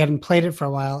because we hadn't played it for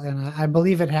a while, and I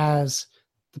believe it has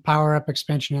the power-up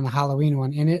expansion and the Halloween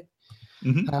one in it.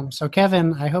 Mm-hmm. So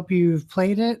Kevin, I hope you've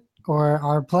played it or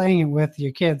are playing it with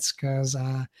your kids because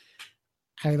I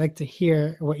like to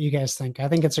hear what you guys think. I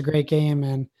think it's a great game,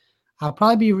 and I'll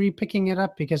probably be re-picking it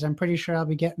up because I'm pretty sure I'll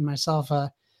be getting myself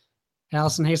a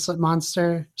Alison Haislip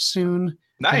monster soon.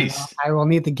 Nice. I will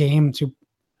need the game to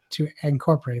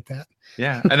incorporate that.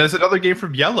 Yeah, and there's another game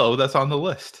from Yellow that's on the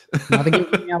list. Another game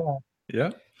from Yellow.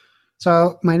 Yeah.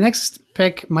 So my next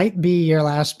pick might be your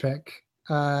last pick.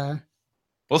 We'll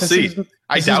see. This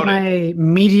is my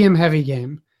medium heavy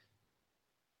game,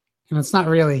 and it's not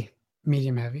really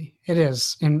medium heavy. It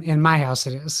is in my house.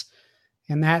 It is,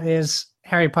 and that is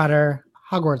Harry Potter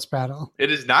Hogwarts Battle. It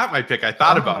is not my pick. I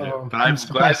thought about it, but I'm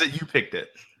glad that you picked it.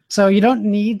 So you don't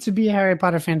need to be a Harry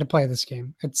Potter fan to play this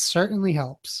game. It certainly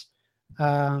helps.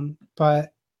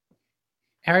 But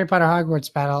Harry Potter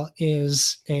Hogwarts Battle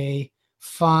is a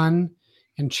fun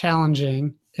and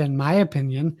challenging, in my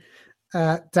opinion,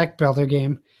 deck builder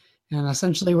game. And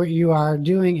essentially what you are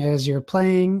doing is you're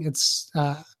playing, it's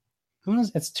 2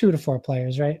 to 4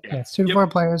 players, right? Yeah, it's 2 to 4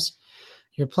 players.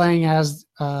 You're playing as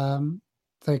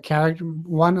the character,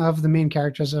 one of the main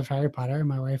characters of Harry Potter.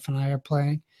 My wife and I are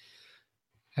playing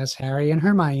as Harry and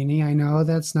Hermione. I know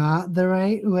that's not the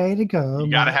right way to go. You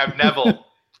gotta have Neville.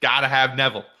 Gotta have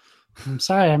Neville. I'm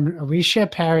sorry. We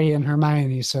ship Harry and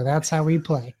Hermione, so that's how we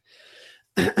play.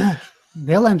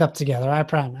 They'll end up together, I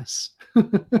promise.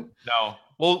 No,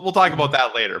 we'll talk about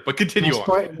that later. But continue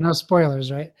on. No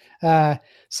spoilers, right?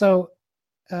 What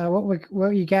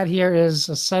you got here is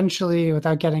essentially,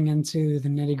 without getting into the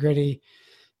nitty gritty,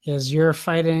 is you're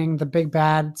fighting the big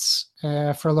bads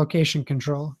for location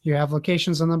control. You have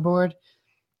locations on the board.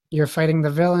 You're fighting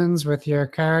the villains with your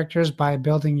characters by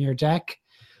building your deck,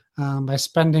 by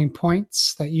spending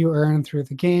points that you earn through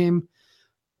the game,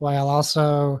 while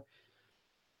also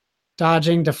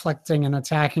dodging, deflecting, and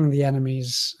attacking the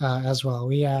enemies as well.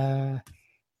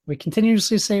 We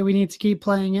continuously say we need to keep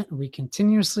playing it. We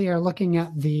continuously are looking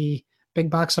at the Big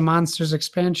Box of Monsters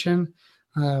expansion.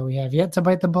 We have yet to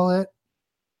bite the bullet.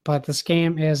 But this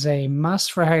game is a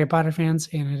must for Harry Potter fans,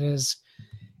 and it is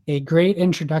a great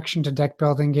introduction to deck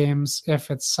building games.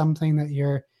 If it's something that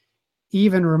you're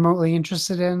even remotely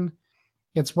interested in,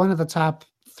 it's one of the top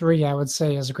 3, I would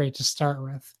say, is great to start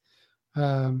with.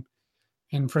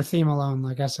 And for theme alone,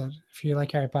 like I said, if you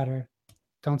like Harry Potter,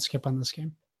 don't skip on this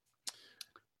game.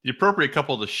 The appropriate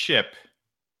couple to ship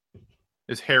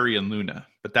is Harry and Luna,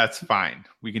 but that's fine.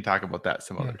 We can talk about that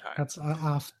some other time. That's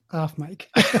off mic.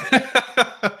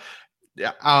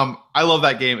 Yeah, I love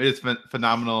that game. It's been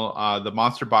phenomenal. The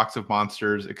Monster Box of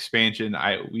Monsters expansion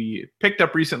we picked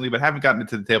up recently, but haven't gotten it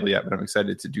to the table yet. But I'm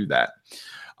excited to do that.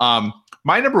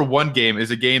 My number 1 game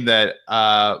is a game that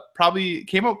probably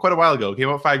came out quite a while ago. Came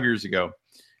out 5 years ago,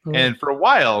 and for a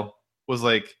while was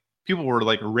like people were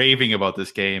like raving about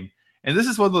this game. And this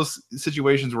is one of those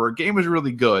situations where a game is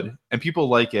really good and people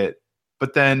like it,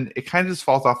 but then it kind of just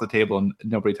falls off the table and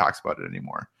nobody talks about it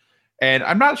anymore. And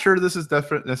I'm not sure this is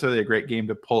necessarily a great game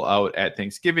to pull out at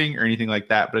Thanksgiving or anything like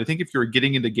that. But I think if you're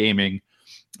getting into gaming,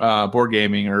 board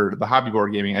gaming or the hobby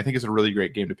board gaming, I think it's a really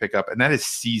great game to pick up. And that is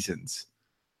Seasons.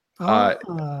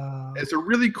 It's a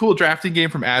really cool drafting game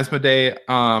from Asmodee.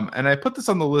 And I put this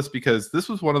on the list because this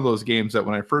was one of those games that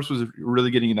when I first was really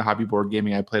getting into hobby board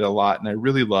gaming, I played a lot and I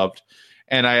really loved.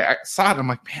 And I saw it. I'm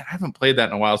like, man, I haven't played that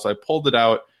in a while. So I pulled it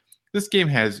out. This game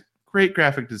has great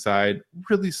graphic design,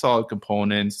 really solid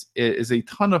components. It is a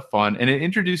ton of fun, and it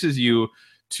introduces you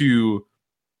to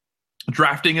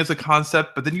drafting as a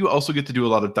concept, but then you also get to do a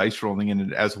lot of dice rolling in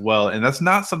it as well. And that's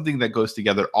not something that goes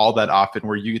together all that often,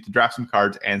 where you get to draft some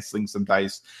cards and sling some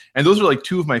dice. And those are like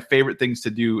two of my favorite things to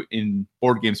do in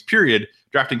board games, period,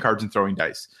 drafting cards and throwing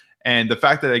dice. And the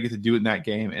fact that I get to do it in that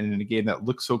game and in a game that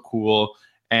looks so cool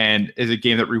and is a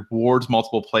game that rewards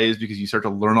multiple plays because you start to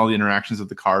learn all the interactions of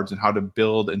the cards and how to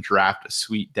build and draft a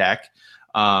sweet deck.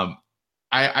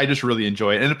 I just really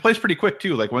enjoy it. And it plays pretty quick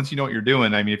too. Like once you know what you're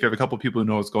doing, I mean, if you have a couple of people who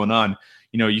know what's going on,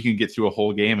 you know, you can get through a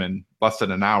whole game in less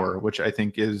than an hour, which I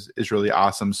think is really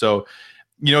awesome. So,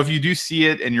 you know, if you do see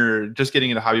it and you're just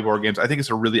getting into hobby board games, I think it's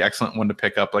a really excellent one to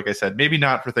pick up. Like I said, maybe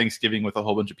not for Thanksgiving with a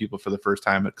whole bunch of people for the first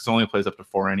time, because it only plays up to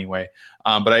 4 anyway.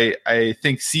 But I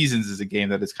think Seasons is a game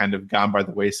that has kind of gone by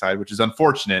the wayside, which is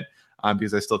unfortunate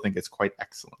because I still think it's quite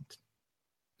excellent.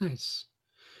 Nice.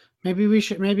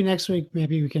 Maybe next week,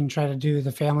 maybe we can try to do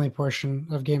the family portion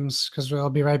of games because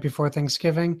we'll be right before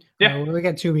Thanksgiving. Yeah. We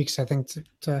got 2 weeks, I think,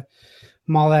 to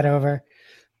mull that over.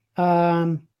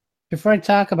 Before I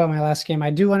talk about my last game,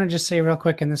 I do want to just say real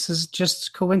quick, and this is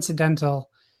just coincidental,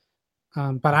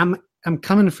 but I'm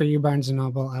coming for you, Barnes &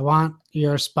 Noble. I want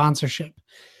your sponsorship.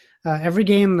 Every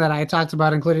game that I talked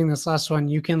about, including this last one,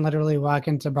 you can literally walk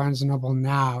into Barnes & Noble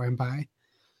now and buy.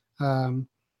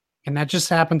 And that just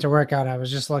happened to work out. I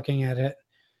was just looking at it.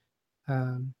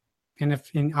 And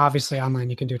obviously online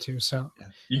you can do too. So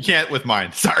you can't with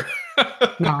mine. Sorry.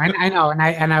 No, I know.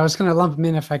 And I was going to lump them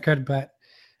in if I could, but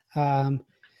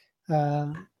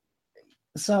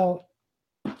so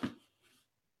I'm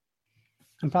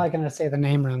probably going to say the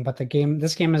name wrong, but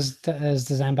this game is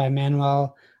designed by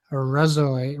Manuel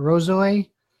Razoy.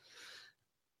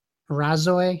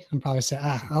 I'm probably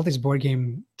saying all these board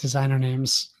game designer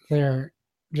names, they're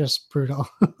just brutal.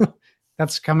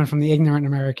 That's coming from the ignorant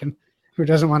American who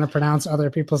doesn't want to pronounce other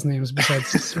people's names besides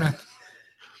Smith.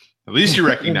 At least you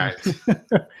recognize.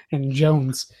 And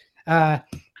Jones.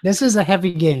 This is a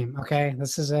heavy game, okay?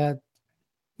 This is a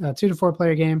 2 to 4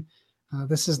 player game.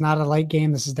 This is not a light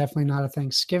game. This is definitely not a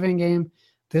Thanksgiving game.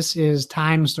 This is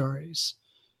Time Stories.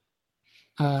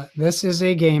 This is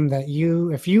a game that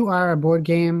if you are a board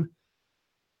game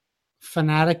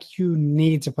fanatic, you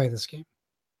need to play this game.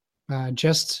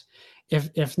 Just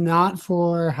if not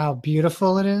for how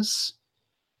beautiful it is,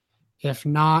 if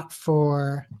not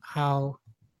for how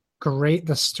great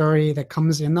the story that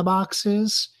comes in the box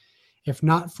is, if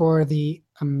not for the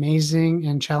amazing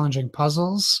and challenging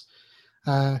puzzles,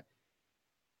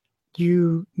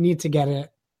 you need to get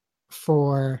it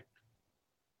for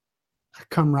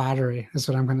camaraderie, is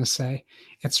what I'm going to say.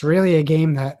 It's really a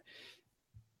game that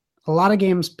a lot of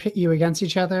games pit you against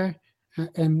each other,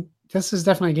 and this is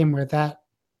definitely a game where that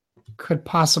could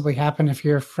possibly happen if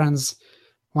your friends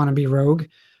want to be rogue.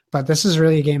 But this is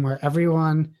really a game where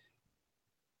everyone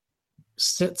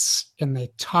sits and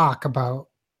they talk about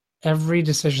every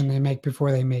decision they make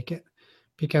before they make it.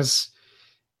 Because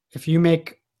if you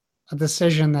make a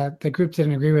decision that the group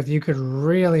didn't agree with, you could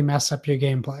really mess up your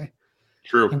gameplay.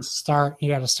 True. And you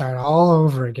got to start all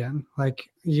over again. Like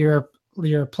you're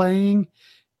playing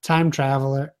time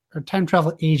travel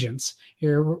agents.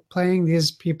 You're playing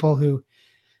these people who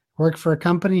work for a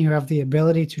company who have the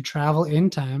ability to travel in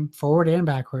time, forward and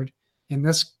backward. In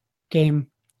this game,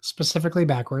 specifically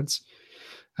backwards,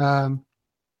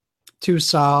 to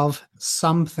solve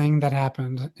something that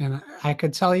happened. And I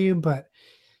could tell you, but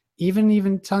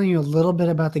even telling you a little bit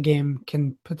about the game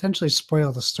can potentially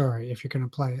spoil the story if you're going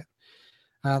to play it.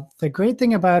 The great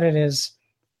thing about it is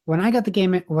when I got the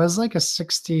game, it was like a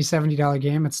 $60, $70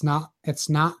 game. It's not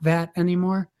that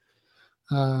anymore.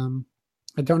 I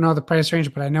don't know the price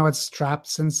range, but I know it's dropped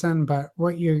since then. But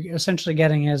what you're essentially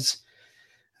getting is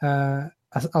a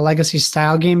legacy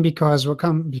style game because what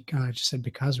comes in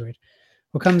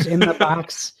the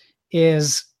box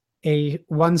is a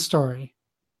one story.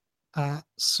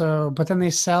 But then they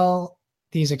sell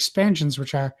these expansions,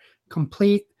 which are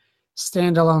complete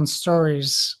standalone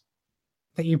stories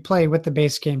that you play with the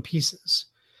base game pieces.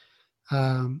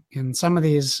 And some of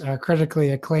these are critically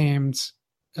acclaimed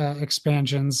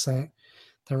expansions. That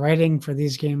the writing for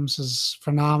these games is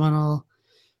phenomenal.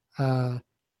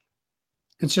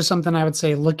 It's just something I would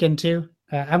say look into.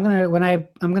 I'm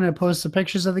gonna post the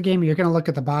pictures of the game. You're gonna look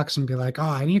at the box and be like, "Oh,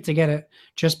 I need to get it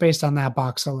just based on that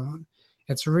box alone."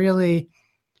 It's really,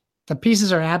 the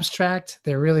pieces are abstract.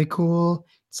 They're really cool.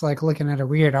 It's like looking at a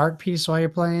weird art piece while you're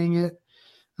playing it.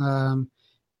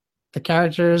 The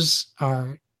characters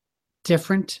are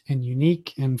different and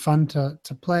unique and fun to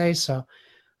play. So,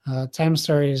 Time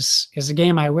Stories is a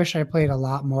game I wish I played a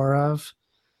lot more of.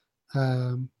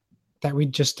 That we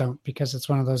just don't, because it's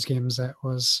one of those games that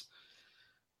was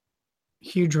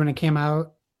huge when it came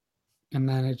out, and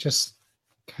then it just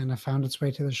kind of found its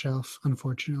way to the shelf,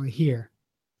 unfortunately, here.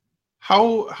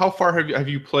 How far have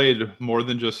you played more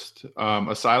than just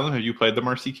Asylum? Have you played the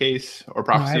Marcy Case or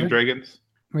Prophecy of Dragons?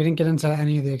 We didn't get into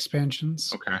any of the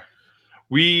expansions. Okay.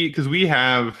 Because we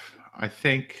have, I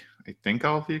think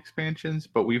all of the expansions,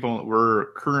 but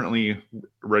we're currently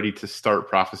ready to start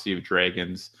Prophecy of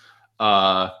Dragons.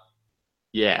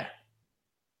 Yeah.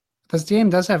 This game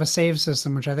does have a save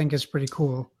system, which I think is pretty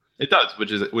cool. It does,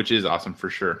 which is awesome for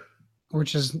sure.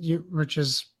 Which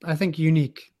is I think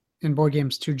unique in board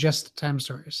games to just Time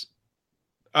Stories.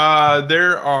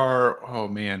 There are, oh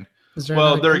man. There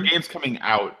are games coming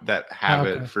out that have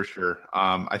it for sure.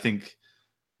 I think,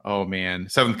 oh man,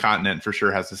 Seventh Continent for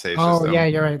sure has the save system. Oh yeah,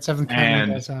 you're right. Seventh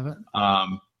Continent does have it.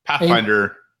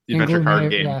 Pathfinder, the adventure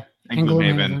card game. Yeah. And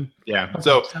Gloomhaven. Yeah.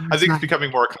 So I think it's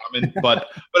becoming more common, but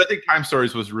I think Time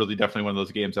Stories was really definitely one of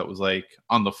those games that was like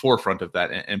on the forefront of that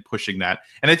and pushing that.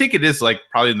 And I think it is like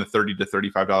probably in the $30 to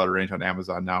 $35 range on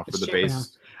Amazon now for the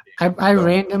base. I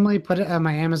randomly put it on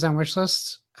my Amazon wish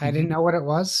list. I didn't know what it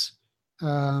was.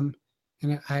 And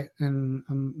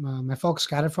my folks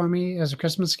got it for me as a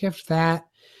Christmas gift. That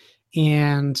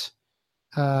and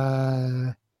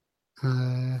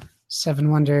Seven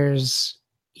Wonders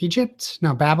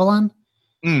Babylon.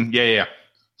 Yeah.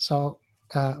 So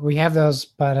we have those,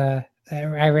 but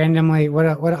I randomly, what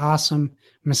an awesome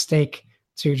mistake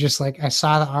to just like, I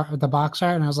saw the box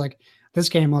art and I was like, this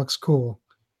game looks cool,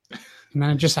 and then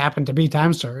it just happened to be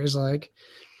Time Stories. Like,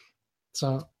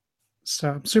 so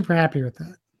I'm super happy with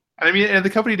that. I mean, and the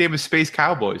company name is Space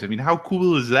Cowboys. I mean, how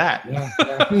cool is that?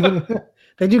 Yeah.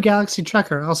 They do Galaxy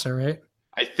Trucker also, right?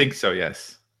 I think so,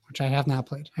 yes. Which I have not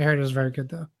played. I heard it was very good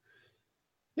though.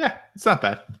 Yeah, it's not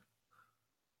bad.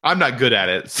 I'm not good at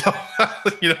it, so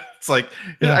it's like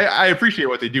I appreciate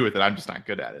what they do with it. I'm just not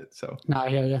good at it. So no, I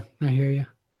hear you.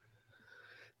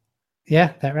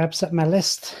 Yeah, that wraps up my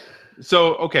list.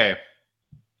 So okay,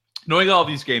 knowing all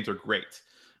these games are great,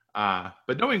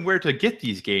 but knowing where to get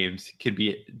these games can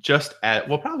be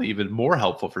probably even more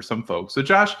helpful for some folks. So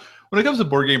Josh, when it comes to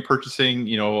board game purchasing,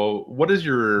 what is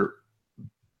your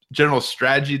general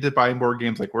strategy to buying board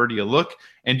games? Like, where do you look?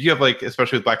 And do you have, like,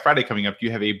 especially with Black Friday coming up, do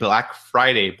you have a Black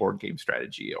Friday board game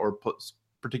strategy or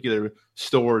particular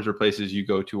stores or places you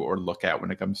go to or look at when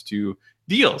it comes to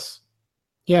deals?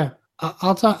 Yeah,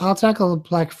 I'll tackle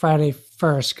Black Friday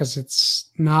first because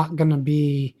it's not gonna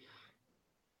be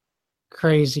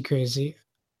crazy.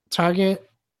 Target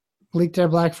leaked their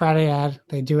Black Friday ad.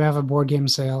 They do have a board game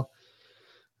sale.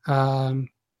 So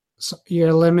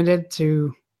you're limited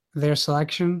to their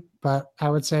selection, but I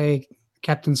would say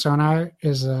Captain Sonar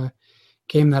is a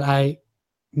game that I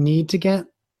need to get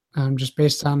just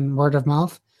based on word of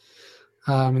mouth,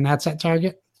 and that's at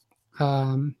Target.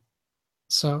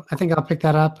 So I think I'll pick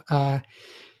that up.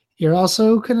 You're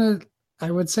also gonna,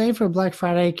 I would say, for Black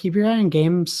Friday, keep your eye on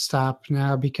GameStop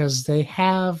now, because they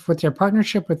have, with their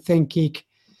partnership with ThinkGeek,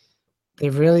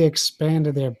 they've really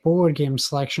expanded their board game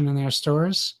selection in their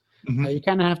stores. Mm-hmm. You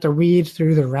kind of have to weed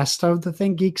through the rest of the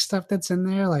ThinkGeek stuff that's in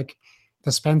there, like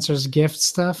the Spencer's Gift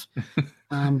stuff.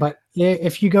 But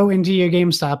if you go into your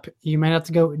GameStop, you might have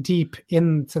to go deep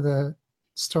into the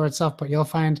store itself, but you'll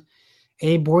find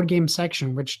a board game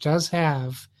section which does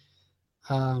have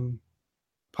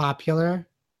popular,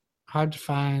 hard to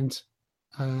find,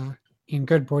 and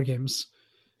good board games.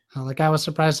 Like I was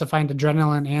surprised to find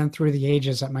Adrenaline and Through the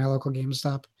Ages at my local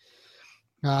GameStop.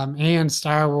 And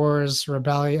Star Wars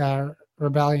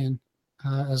Rebellion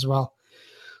as well.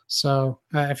 So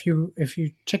if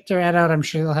you check their ad out, I'm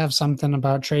sure they'll have something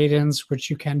about trade-ins, which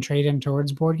you can trade in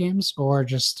towards board games or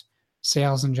just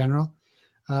sales in general.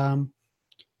 And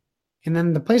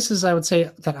then the places I would say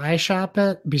that I shop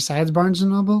at, besides Barnes &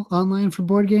 Noble online for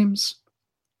board games,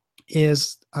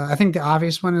 is I think the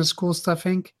obvious one is Cool Stuff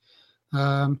Inc.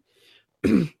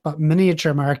 But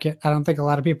Miniature Market, I don't think a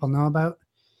lot of people know about.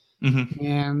 Mm-hmm.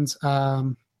 And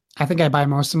I think I buy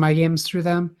most of my games through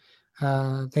them.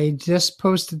 They just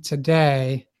posted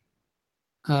today.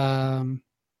 Oh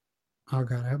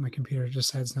God, I hope my computer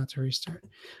decides not to restart.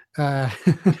 I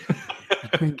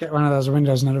get one of those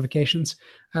Windows notifications.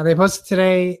 They posted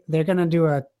today. They're going to do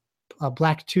a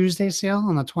Black Tuesday sale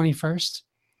on the 21st.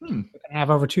 Have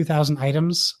over 2,000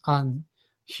 items on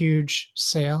huge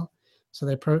sale. So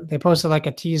they posted like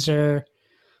a teaser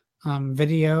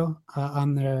video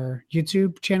on their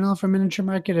YouTube channel for Miniature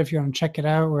Market if you want to check it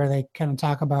out, where they kind of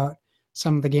talk about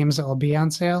some of the games that will be on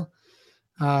sale.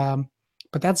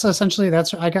 But that's essentially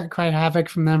I got Cry Havoc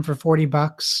from them for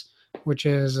 $40, which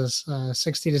is a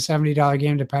 $60 to $70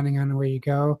 game depending on where you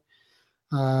go.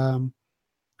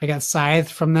 I got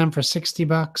Scythe from them for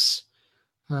 $60.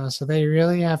 So they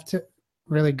really have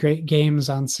really great games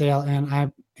on sale,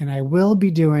 and I will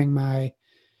be doing my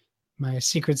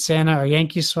Secret Santa or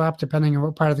Yankee Swap, depending on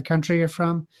what part of the country you're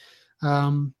from,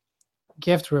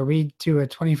 gift, where we do a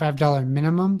 $25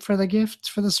 minimum for the gift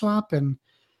for the swap. And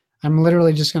I'm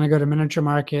literally just going to go to Miniature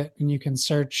Market, and you can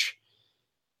search,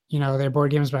 their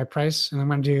board games by price, and I'm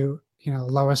going to do,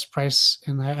 lowest price.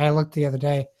 And I looked the other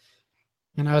day,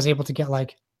 and I was able to get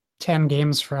like 10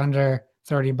 games for under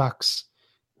 $30.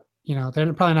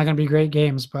 They're probably not going to be great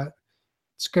games, but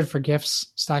it's good for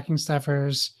gifts, stocking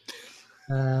stuffers,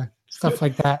 stuff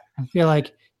like that. I feel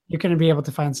like you're going to be able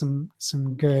to find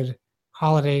some good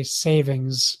holiday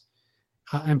savings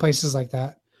in places like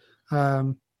that.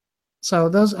 So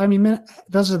those are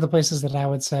the places that I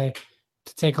would say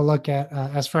to take a look at.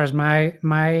 As far as my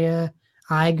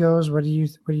eye goes, what are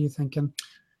you thinking?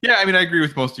 Yeah, I agree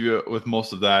with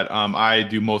most of that. I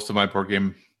do most of my board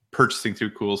game purchasing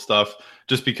through Cool Stuff,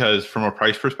 just because from a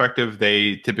price perspective,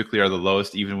 they typically are the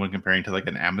lowest, even when comparing to like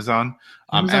an Amazon.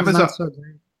 Amazon, not so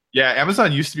great. Yeah,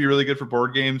 Amazon used to be really good for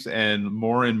board games, and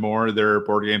more their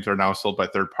board games are now sold by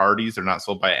third parties. They're not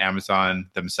sold by Amazon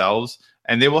themselves,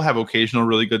 and they will have occasional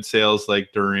really good sales like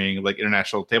during like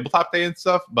International Tabletop Day and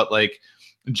stuff. But like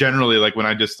generally, like when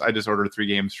I just ordered 3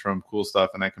 games from Cool Stuff,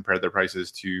 and I compared their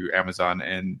prices to Amazon,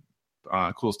 and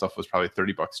Cool Stuff was probably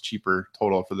 $30 cheaper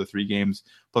total for the 3 games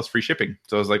plus free shipping.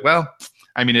 So I was like, well,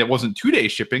 it wasn't 2-day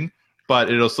shipping,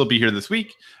 but it'll still be here this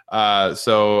week.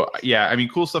 So yeah,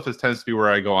 Cool Stuff tends to be where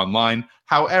I go online.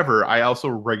 However, I also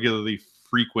regularly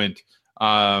frequent.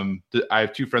 I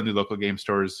have 2 friendly local game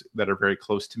stores that are very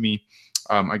close to me.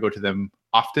 I go to them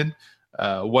often.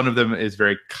 One of them is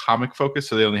very comic focused,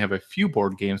 so they only have a few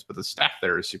board games, but the staff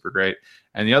there is super great.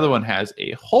 And the other one has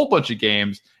a whole bunch of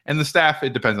games, and the staff,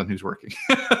 it depends on who's working.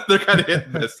 They're kind of hit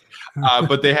and miss,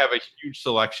 but they have a huge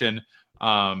selection.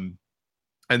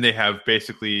 And they have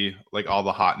basically like all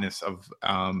the hotness of,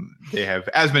 they have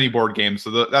as many board games.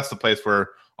 So that's the place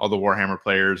where all the Warhammer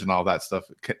players and all that stuff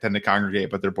tend to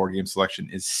congregate, but their board game selection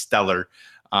is stellar.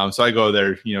 So I go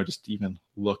there, just to even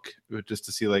look, just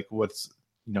to see like what's,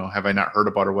 have I not heard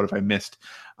about, or what have I missed?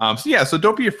 So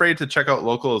don't be afraid to check out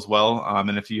local as well.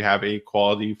 And if you have a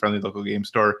quality friendly local game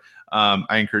store,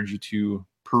 I encourage you to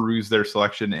peruse their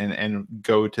selection and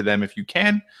go to them if you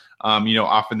can.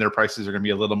 Often their prices are going to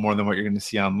be a little more than what you're going to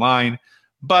see online,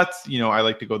 but I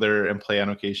like to go there and play on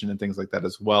occasion and things like that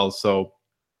as well. So,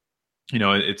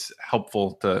 it's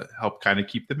helpful to help kind of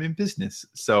keep them in business.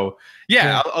 So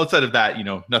yeah. Outside of that,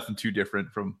 nothing too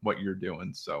different from what you're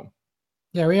doing. So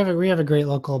yeah, we have a great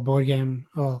local board game.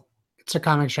 Well, it's a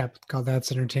comic shop called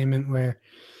That's Entertainment, where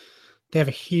they have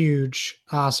a huge,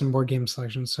 awesome board game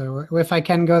selection. So if I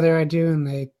can go there, I do.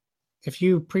 And if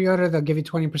you pre-order, they'll give you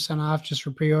 20% off just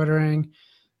for pre-ordering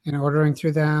and ordering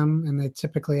through them. And they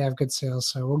typically have good sales.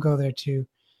 So we'll go there too.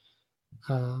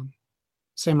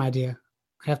 Same idea.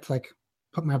 I have to like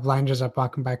put my blinders up,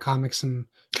 walking by comics and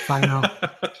vinyl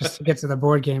just to get to the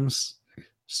board games,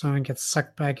 so I don't get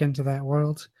sucked back into that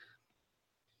world.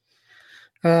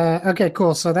 Okay,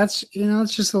 cool. So that's,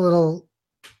 it's just a little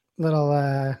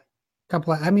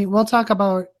couple of, we'll talk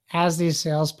about as these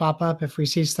sales pop up. If we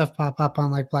see stuff pop up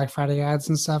on like Black Friday ads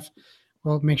and stuff,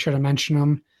 we'll make sure to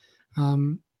mention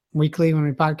them weekly when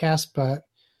we podcast. But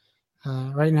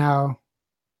right now,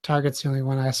 Target's the only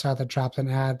one I saw that dropped an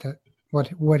ad that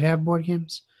would have board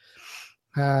games.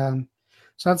 So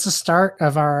that's the start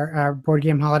of our board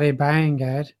game holiday buying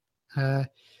guide.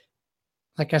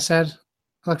 Like I said,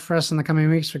 look for us in the coming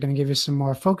weeks. We're going to give you some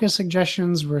more focus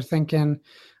suggestions. We're thinking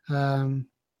all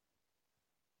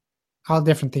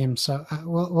different themes. So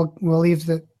we'll leave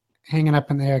that hanging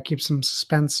up in the air, keep some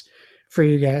suspense for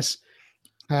you guys.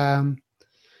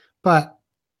 But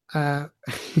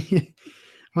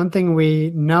one thing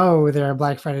we know there are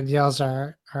Black Friday deals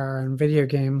are in video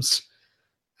games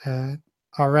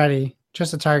already.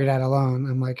 Just a Target ad alone,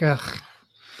 I'm like, ugh.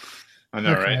 I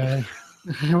know, okay.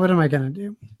 Right? What am I going to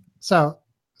do? So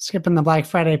skipping the Black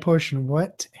Friday portion,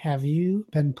 what have you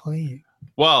been playing?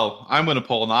 Well, I'm going to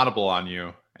pull an audible on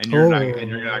you, and you're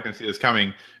not going to see this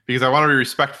coming because I want to be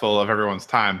respectful of everyone's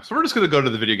time. So we're just going to go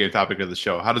to the video game topic of the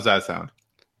show. How does that sound?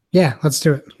 Yeah, let's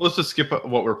do it. Let's just skip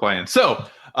what we're playing. So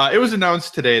it was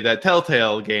announced today that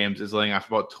Telltale Games is laying off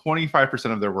about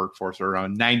 25% of their workforce, or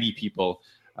around 90 people,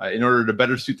 in order to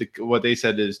better suit what they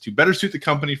said is to better suit the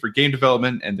company for game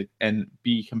development and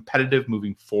be competitive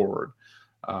moving forward.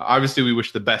 Obviously, we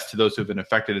wish the best to those who have been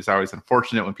affected. It's always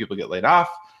unfortunate when people get laid off.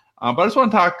 But I just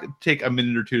want to take a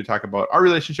minute or two to talk about our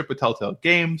relationship with Telltale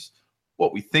Games,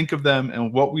 what we think of them,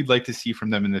 and what we'd like to see from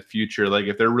them in the future. Like,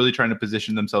 if they're really trying to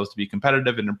position themselves to be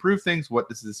competitive and improve things, what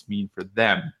does this mean for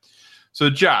them? So,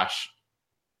 Josh,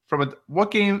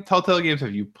 what Telltale Games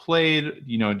have you played?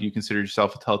 Do you consider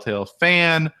yourself a Telltale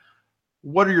fan?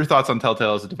 What are your thoughts on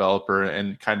Telltale as a developer?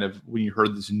 And kind of when you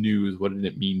heard this news, what did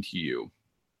it mean to you?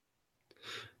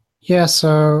 Yeah,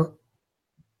 so,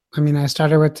 I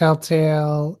started with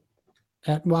Telltale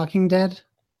at Walking Dead.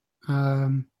 I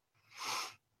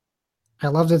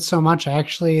loved it so much. I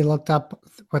actually looked up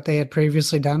what they had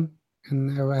previously done,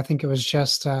 and I think it was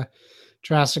just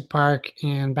Jurassic Park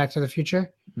and Back to the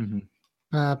Future.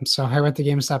 Mm-hmm. So I went to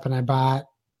GameStop and I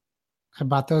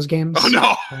bought those games.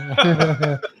 Oh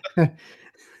no!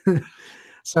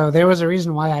 So there was a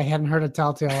reason why I hadn't heard of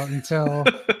Telltale until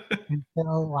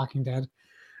Walking Dead.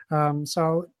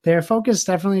 So their focus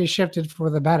definitely shifted for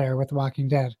the better with Walking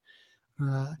Dead.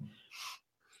 I'm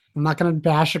not going to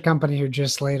bash a company who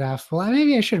just laid off. Well,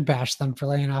 maybe I should bash them for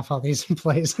laying off all these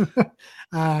employees.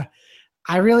 I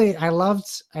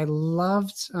loved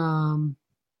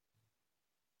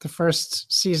the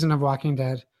first season of Walking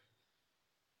Dead.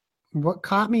 What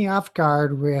caught me off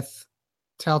guard with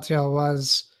Telltale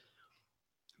was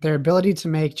their ability to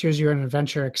make Choose Your Own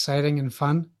Adventure exciting and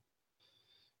fun.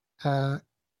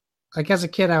 Like as a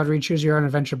kid, I would read Choose Your Own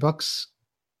Adventure books,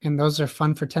 and those are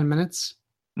fun for 10 minutes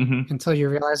until you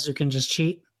realize you can just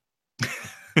cheat,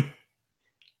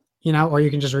 or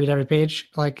you can just read every page.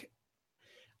 Like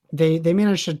they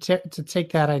managed to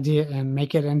take that idea and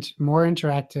make it more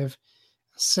interactive,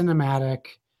 cinematic.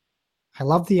 I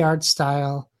love the art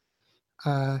style.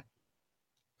 Let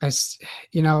me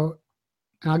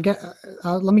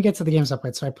get to the games I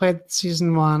played. So I played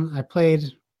season 1. I played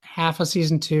half of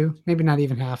season 2, maybe not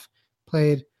even half.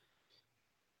 Played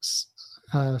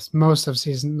most of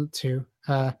season 2.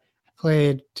 I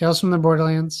played Tales from the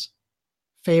Borderlands,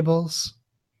 Fables.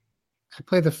 I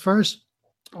played the first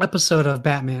episode of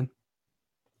Batman.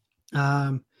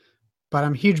 But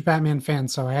I'm a huge Batman fan,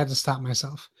 so I had to stop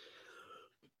myself.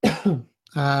 The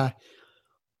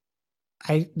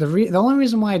only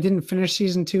reason why I didn't finish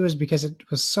season 2 is because it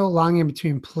was so long in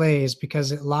between plays,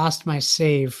 because it lost my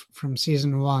save from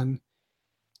season 1.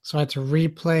 So I had to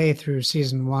replay through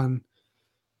season 1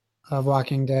 of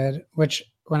Walking Dead, which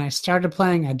when I started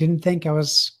playing, I didn't think I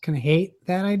was going to hate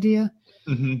that idea.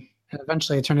 Mm-hmm. And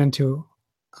eventually it turned into,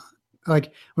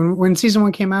 like, when season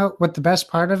 1 came out, what the best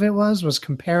part of it was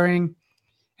comparing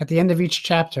at the end of each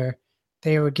chapter,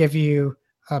 they would give you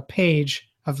a page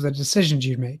of the decisions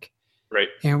you'd make. Right.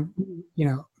 And,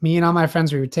 me and all my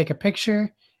friends, we would take a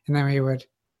picture and then we would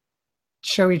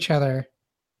show each other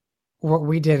what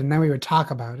we did, and then we would talk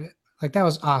about it. Like, that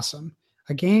was awesome.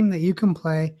 A game that you can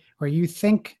play where you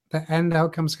think the end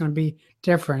outcome is going to be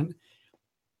different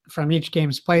from each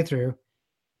game's playthrough.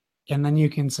 And then you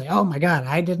can say, oh my God,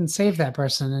 I didn't save that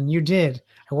person and you did.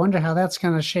 I wonder how that's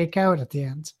going to shake out at the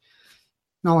end.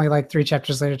 And only like 3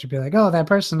 chapters later to be like, oh, that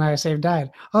person I saved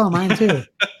died. Oh, mine too.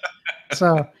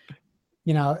 So,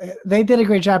 they did a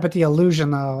great job at the illusion,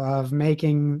 though, of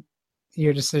making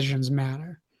your decisions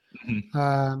matter.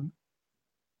 Mm-hmm.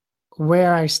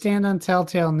 Where I stand on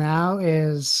Telltale now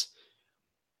is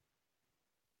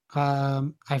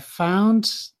I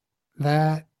found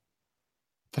that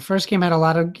the first game had a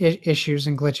lot of issues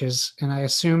and glitches, and I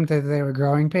assumed that they were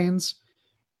growing pains.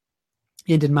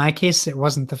 And in my case, it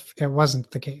wasn't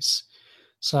the case.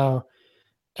 So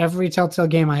every Telltale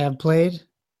game I have played,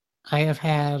 I have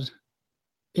had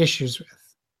issues with.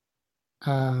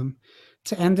 To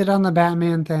end it on the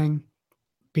Batman thing,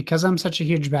 because I'm such a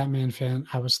huge Batman fan,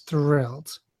 I was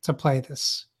thrilled to play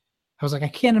this. I was like, I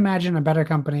can't imagine a better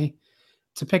company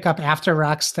to pick up after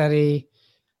Rocksteady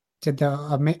did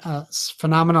the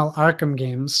phenomenal Arkham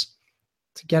games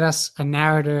to get us a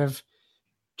narrative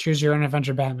Choose Your Own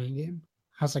Adventure Batman game.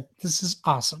 I was like, this is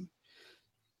awesome.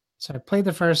 So I played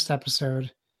the first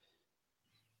episode.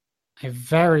 I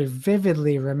very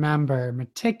vividly remember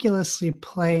meticulously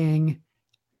playing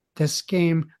this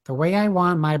game the way I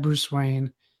want my Bruce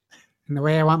Wayne and the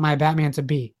way I want my Batman to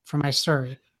be for my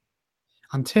story.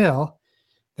 Until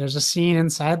there's a scene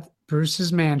inside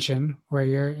Bruce's mansion where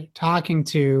you're talking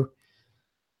to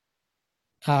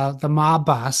the mob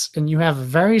boss, and you have a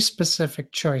very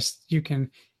specific choice. You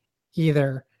can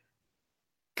either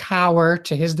cower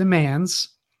to his demands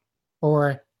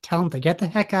or tell him to get the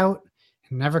heck out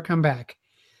and never come back.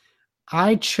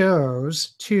 I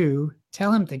chose to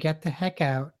tell him to get the heck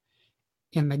out,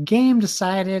 and the game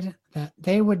decided that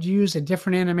they would use a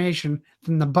different animation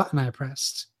than the button I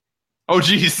pressed. Oh,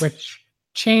 geez. Which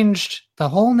changed the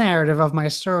whole narrative of my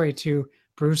story to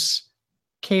Bruce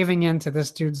caving into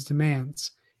this dude's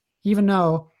demands. Even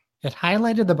though it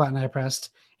highlighted the button I pressed,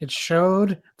 it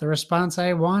showed the response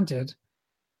I wanted,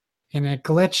 and it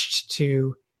glitched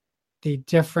to the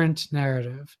different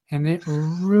narrative, and it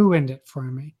ruined it for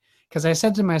me. Because I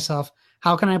said to myself,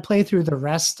 how can I play through the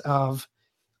rest of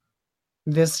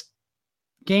this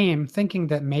game thinking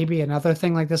that maybe another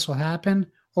thing like this will happen,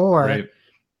 or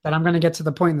that I'm going to get to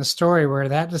the point in the story where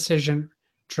that decision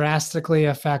drastically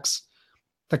affects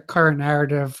the current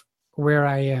narrative where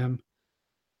I am.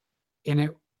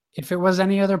 And if it was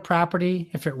any other property,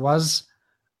 if it was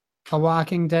a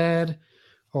Walking Dead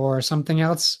or something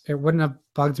else, it wouldn't have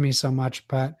bugged me so much,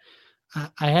 but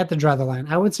I had to draw the line.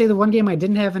 I would say the one game I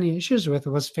didn't have any issues with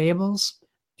was Fables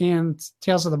and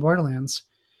Tales of the Borderlands.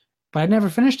 But I never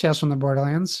finished Tales from the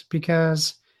Borderlands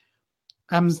because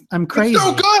I'm crazy. It's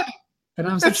so good. And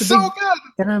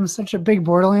I'm such a big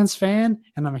Borderlands fan,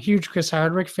 and I'm a huge Chris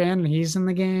Hardwick fan, and he's in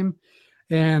the game.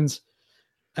 And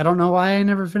I don't know why I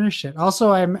never finished it.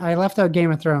 Also, I left out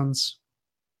Game of Thrones.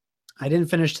 I didn't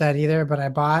finish that either, but I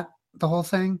bought the whole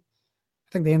thing.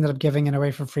 I think they ended up giving it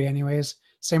away for free anyways.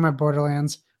 Same with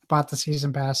Borderlands. I bought the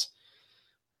season pass.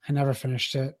 I never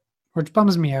finished it, which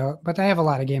bums me out. But I have a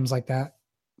lot of games like that.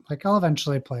 Like, I'll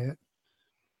eventually play it.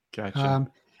 Gotcha.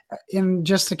 And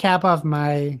just to cap off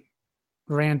my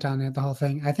rant on it, the whole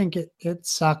thing, I think it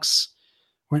sucks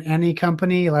when any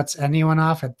company lets anyone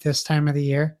off at this time of the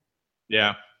year.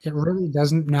 Yeah. It really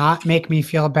doesn't not make me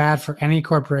feel bad for any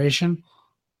corporation.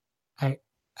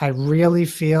 I really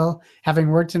feel, having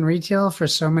worked in retail for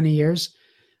so many years,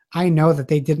 I know that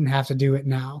they didn't have to do it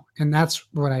now. And that's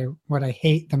what I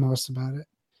hate the most about it.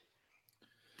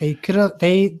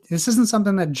 This isn't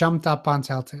something that jumped up on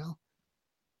Telltale.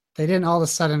 They didn't all of a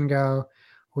sudden go,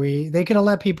 they could have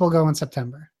let people go in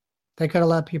September. They could have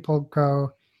let people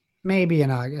go maybe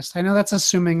in August. I know that's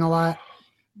assuming a lot,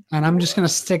 and I'm just going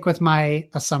to stick with my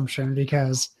assumption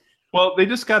because... Well, they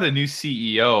just got a new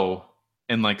CEO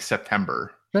in like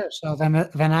September. Sure, so then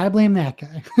I blame that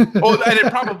guy. Oh, and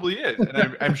it probably is.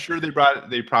 And I'm sure they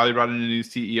probably brought in a new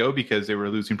CEO because they were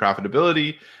losing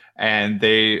profitability. And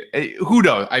who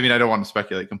knows? I mean, I don't want to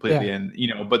speculate completely, and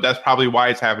but that's probably why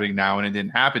it's happening now, and it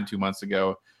didn't happen 2 months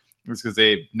ago. It's because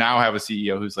they now have a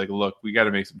CEO who's like, look, we got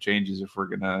to make some changes if we're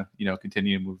gonna,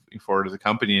 continue moving forward as a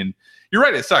company. And you're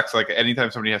right, it sucks. Like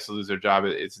anytime somebody has to lose their job,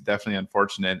 it's definitely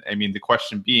unfortunate. I mean, the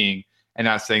question being, and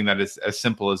not saying that it's as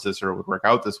simple as this or it would work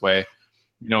out this way,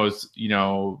 is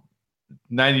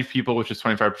 90 people, which is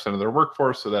 25% of their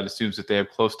workforce. So that assumes that they have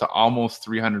close to almost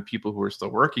 300 people who are still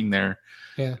working there.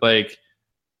 Yeah. Like,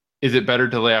 is it better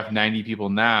to lay off 90 people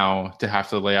now to have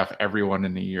to lay off everyone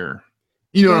in a year?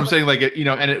 You know what I'm saying? Like,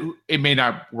 and it may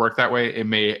not work that way.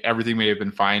 Everything may have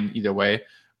been fine either way.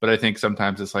 But I think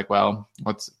sometimes it's like, well,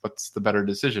 what's the better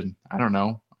decision? I don't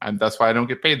know. That's why I don't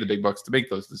get paid the big bucks to make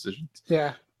those decisions.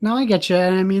 Yeah. No, I get you.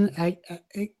 And I mean,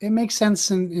 it makes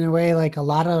sense in a way. Like a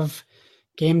lot of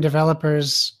game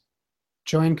developers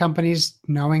join companies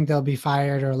knowing they'll be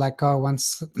fired or let go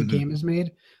once the game is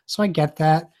made. So I get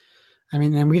that. I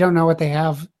mean, and we don't know what they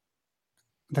have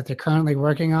that they're currently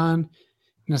working on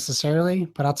necessarily,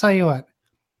 but I'll tell you what,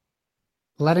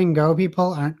 letting go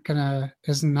people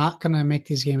is not gonna make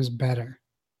these games better.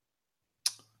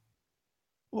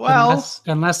 Well,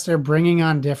 unless they're bringing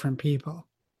on different people.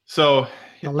 So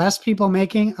the less people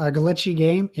making a glitchy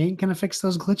game ain't gonna fix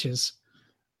those glitches.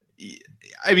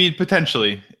 I mean,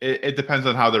 potentially. It depends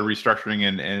on how they're restructuring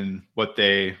and what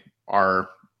they are.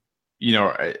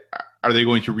 Are they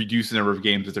going to reduce the number of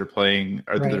games that they're playing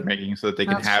or that they're making so that they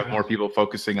can have more people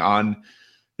focusing on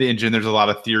the engine? There's a lot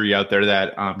of theory out there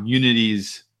that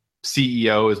Unity's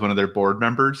CEO is one of their board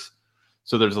members.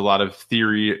 So there's a lot of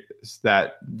theory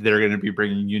that they're going to be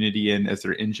bringing Unity in as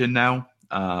their engine now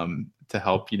to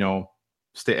help,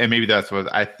 stay. And maybe that's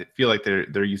what I feel like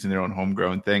they're using their own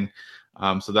homegrown thing.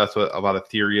 So that's what a lot of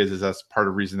theory is that's part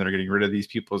of the reason they're getting rid of these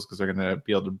people is because they're going to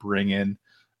be able to bring in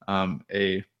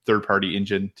a third-party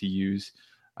engine to use.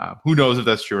 Who knows if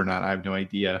that's true or not? I have no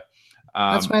idea.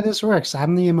 That's why this works.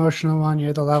 I'm the emotional one.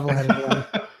 You're the level-headed one.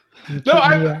 You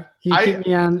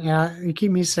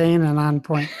keep me sane and on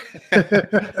point.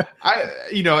 I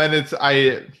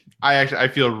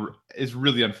feel it's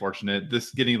really unfortunate.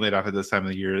 This getting laid off at this time of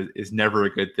the year is never a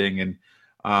good thing. And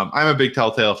I'm a big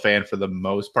Telltale fan for the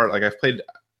most part. Like I've played,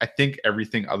 I think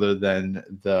everything other than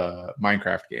the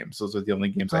Minecraft games. Those are the only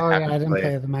games I haven't I didn't played.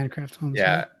 play the Minecraft ones.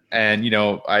 Yeah. And,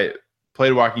 I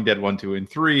played Walking Dead 1, 2, and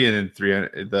 3, and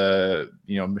then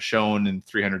Michonne in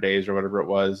 300 Days or whatever it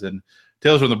was. And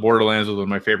Tales from the Borderlands was one of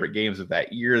my favorite games of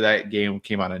that year. That game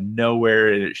came out of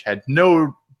nowhere, and it had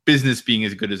no business being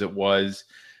as good as it was.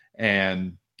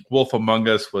 And Wolf Among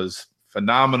Us was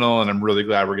phenomenal, and I'm really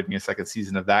glad we're getting a second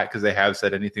season of that because they have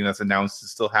said anything that's announced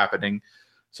is still happening.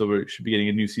 So we should be getting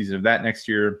a new season of that next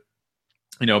year.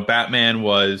 Batman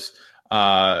was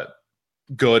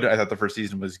good. I thought the first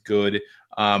season was good.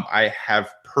 I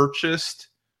have purchased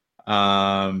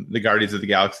the Guardians of the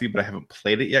Galaxy, but I haven't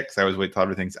played it yet because I always wait till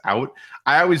everything's out.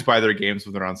 I always buy their games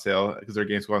when they're on sale because their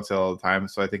games go on sale all the time.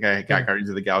 So I think I got Guardians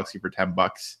of the Galaxy for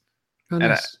 $10. Oh,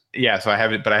 nice. So I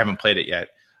haven't played it yet.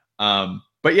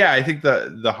 But yeah, I think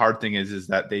the hard thing is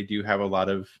that they do have a lot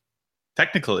of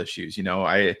technical issues.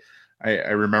 I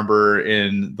remember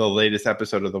in the latest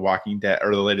episode of The Walking Dead,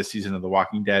 or the latest season of The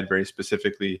Walking Dead, very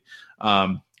specifically,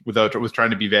 was trying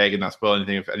to be vague and not spoil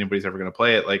anything if anybody's ever going to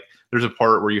play it. Like, there's a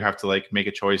part where you have to like make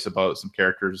a choice about some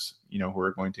characters, who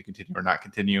are going to continue or not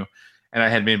continue. And I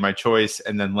had made my choice,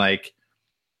 and then I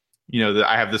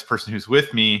have this person who's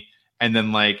with me, and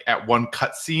then like at one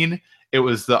cutscene, it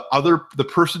was the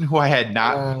person who I had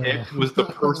not picked was the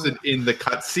person in the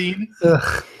cutscene.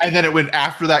 And then it went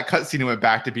after that cutscene, it went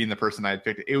back to being the person I had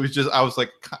picked. It was just, I was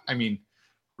like, I mean,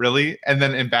 really? And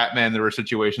then in Batman, there were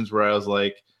situations where I was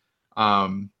like, I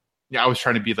was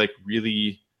trying to be like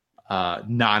really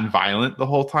non-violent the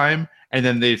whole time. And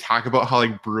then they talk about how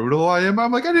like brutal I am.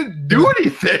 I'm like, I didn't do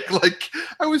anything. Like,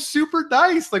 I was super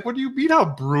nice. Like, what do you mean how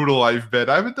brutal I've been?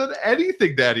 I haven't done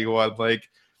anything to anyone. Like,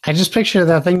 I just picture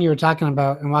that thing you were talking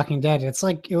about in Walking Dead. It's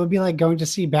like, it would be like going to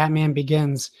see Batman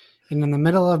Begins, and in the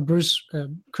middle of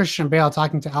Christian Bale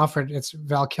talking to Alfred, it's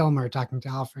Val Kilmer talking to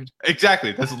Alfred.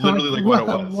 Exactly. That's literally like what it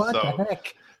was. What the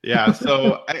heck? Yeah.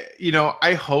 So,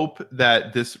 I hope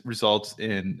that this results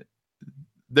in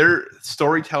their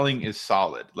storytelling is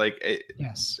solid. Like,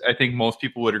 yes, I think most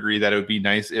people would agree that it would be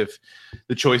nice if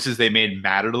the choices they made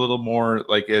mattered a little more,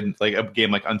 like in like a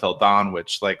game like Until Dawn,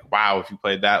 which like, wow, if you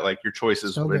played that, like your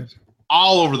choices were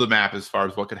all over the map as far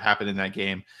as what could happen in that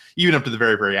game, even up to the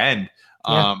very, very end.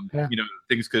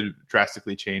 Things could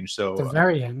drastically change. So the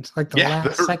very end, like the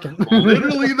last second,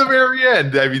 literally the very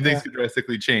end. I mean, things could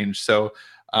drastically change. So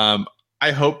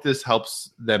I hope this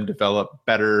helps them develop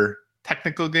better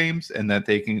technical games and that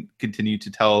they can continue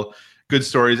to tell good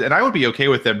stories. And I would be okay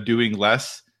with them doing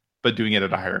less, but doing it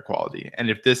at a higher quality. And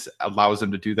if this allows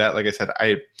them to do that, like I said,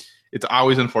 it's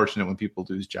always unfortunate when people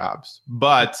lose jobs,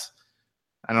 but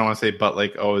I don't want to say, but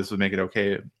like, oh, this would make it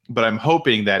okay. But I'm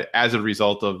hoping that as a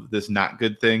result of this not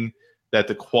good thing, that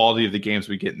the quality of the games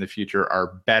we get in the future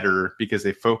are better because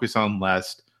they focus on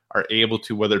less, are able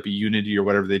to, whether it be Unity or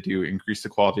whatever they do, increase the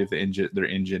quality of their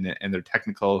engine and their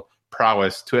technical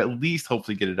prowess to at least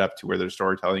hopefully get it up to where their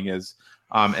storytelling is.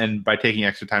 And by taking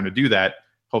extra time to do that,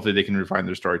 hopefully they can refine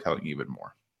their storytelling even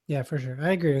more. Yeah, for sure.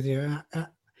 I agree with you.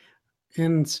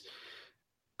 And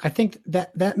I think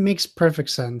that makes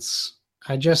perfect sense.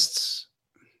 I don't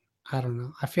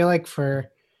know. I feel like for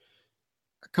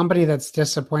a company that's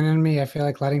disappointed in me, I feel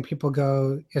like letting people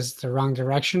go is the wrong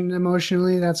direction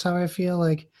emotionally. That's how I feel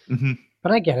like. Mm-hmm.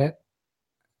 But I get it.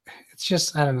 It's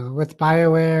just, I don't know, with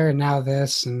BioWare and now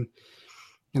this and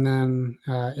then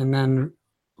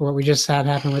what we just had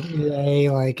happen with EA,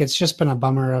 like it's just been a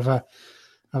bummer of a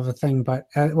thing. But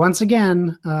once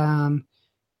again,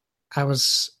 I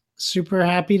was super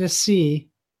happy to see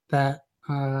that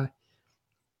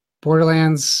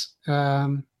Borderlands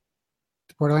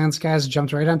guys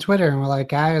jumped right on Twitter and were like,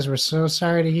 guys, we're so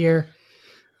sorry to hear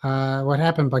what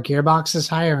happened, but Gearbox is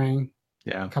hiring.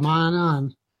 Yeah. Come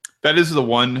on. That is the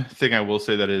one thing I will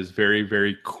say that is very,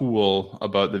 very cool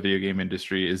about the video game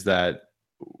industry is that,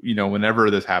 whenever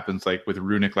this happens, like with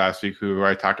Runic last week, who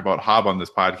I talked about Hob on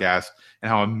this podcast and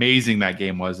how amazing that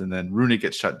game was. And then Runic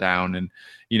gets shut down and,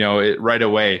 it right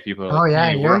away, people are like,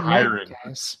 hey, we're hiring.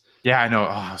 Guys. Yeah, I know.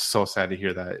 Oh, so sad to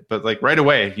hear that. But like right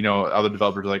away, other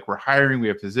developers are like, we're hiring, we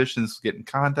have positions, get in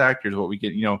contact. Here's what we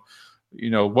get,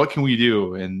 what can we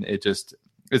do? And it's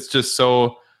just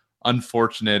so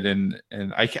unfortunate. And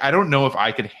I don't know if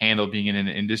I could handle being in an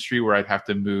industry where I'd have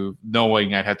to move,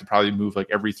 knowing I'd have to probably move like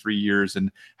every 3 years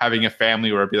and having a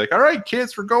family where I'd be like, all right,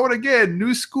 kids, we're going again,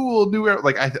 new school,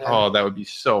 that would be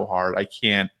so hard. I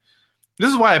can't This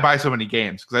is why I buy so many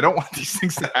games, because I don't want these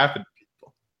things to happen to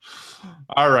people.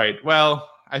 All right. Well,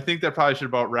 I think that probably should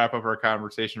about wrap up our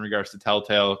conversation in regards to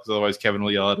Telltale, because otherwise Kevin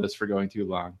will yell at us for going too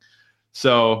long.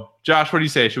 So, Josh, what do you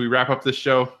say? Should we wrap up this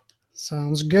show?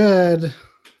 Sounds good.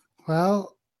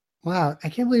 Well, wow. I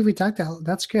can't believe we talked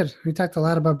that's good. We talked a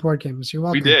lot about board games. You're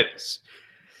welcome. We did.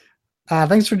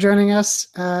 Thanks for joining us,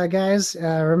 guys.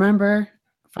 Remember,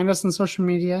 find us on social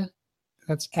media.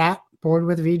 That's at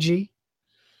BoardWithVG.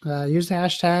 Use the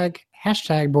hashtag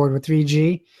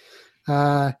BoardWithVG.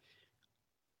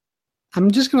 I'm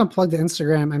just going to plug the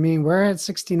Instagram. I mean, we're at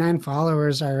 69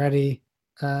 followers already.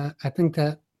 I think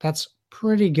that's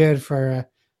pretty good for a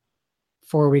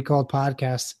 4-week-old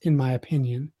podcast, in my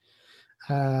opinion.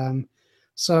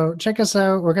 So check us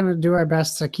out. We're going to do our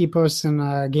best to keep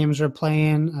posting games we're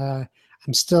playing.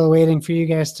 I'm still waiting for you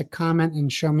guys to comment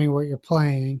and show me what you're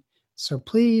playing. So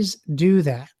please do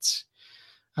that.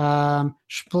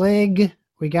 Splig,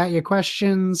 we got your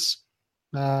questions.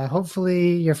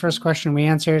 Hopefully your first question we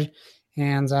answered.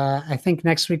 And I think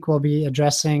next week we'll be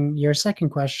addressing your second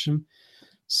question.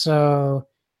 So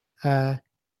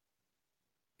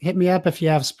hit me up if you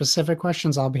have specific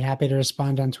questions. I'll be happy to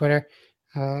respond on Twitter.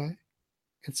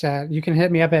 You can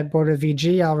hit me up at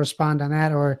BoardWithVG. I'll respond on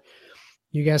that, or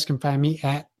you guys can find me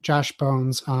at Josh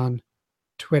Bones on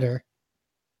Twitter.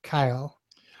 Kyle.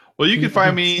 Well, you can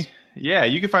find me. Yeah,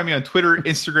 you can find me on Twitter,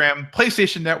 Instagram,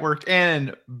 PlayStation Network,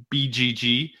 and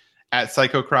BGG at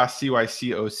Psychocross,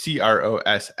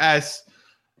 CYCOCROSS.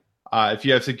 If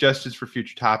you have suggestions for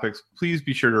future topics, please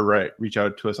be sure to reach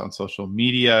out to us on social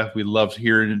media. We love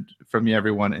hearing from you,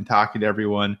 everyone, and talking to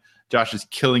everyone. Josh is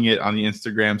killing it on the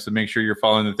Instagram, so make sure you're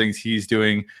following the things he's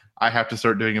doing. I have to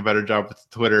start doing a better job with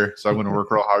Twitter, so I'm going to work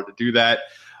real hard to do that.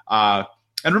 And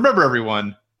remember,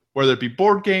 everyone, whether it be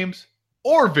board games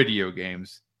or video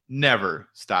games, never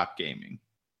stop gaming.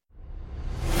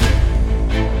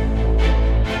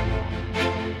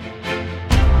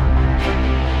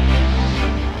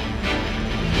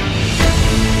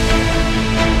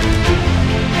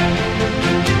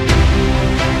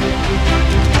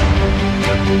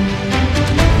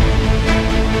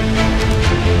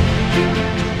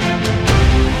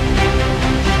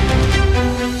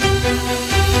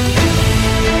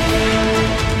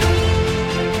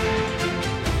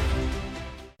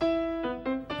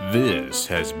 This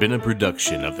has been a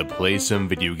production of the Play Some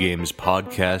Video Games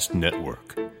Podcast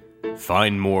Network.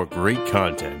 Find more great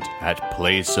content at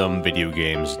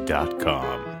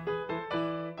playsomevideogames.com.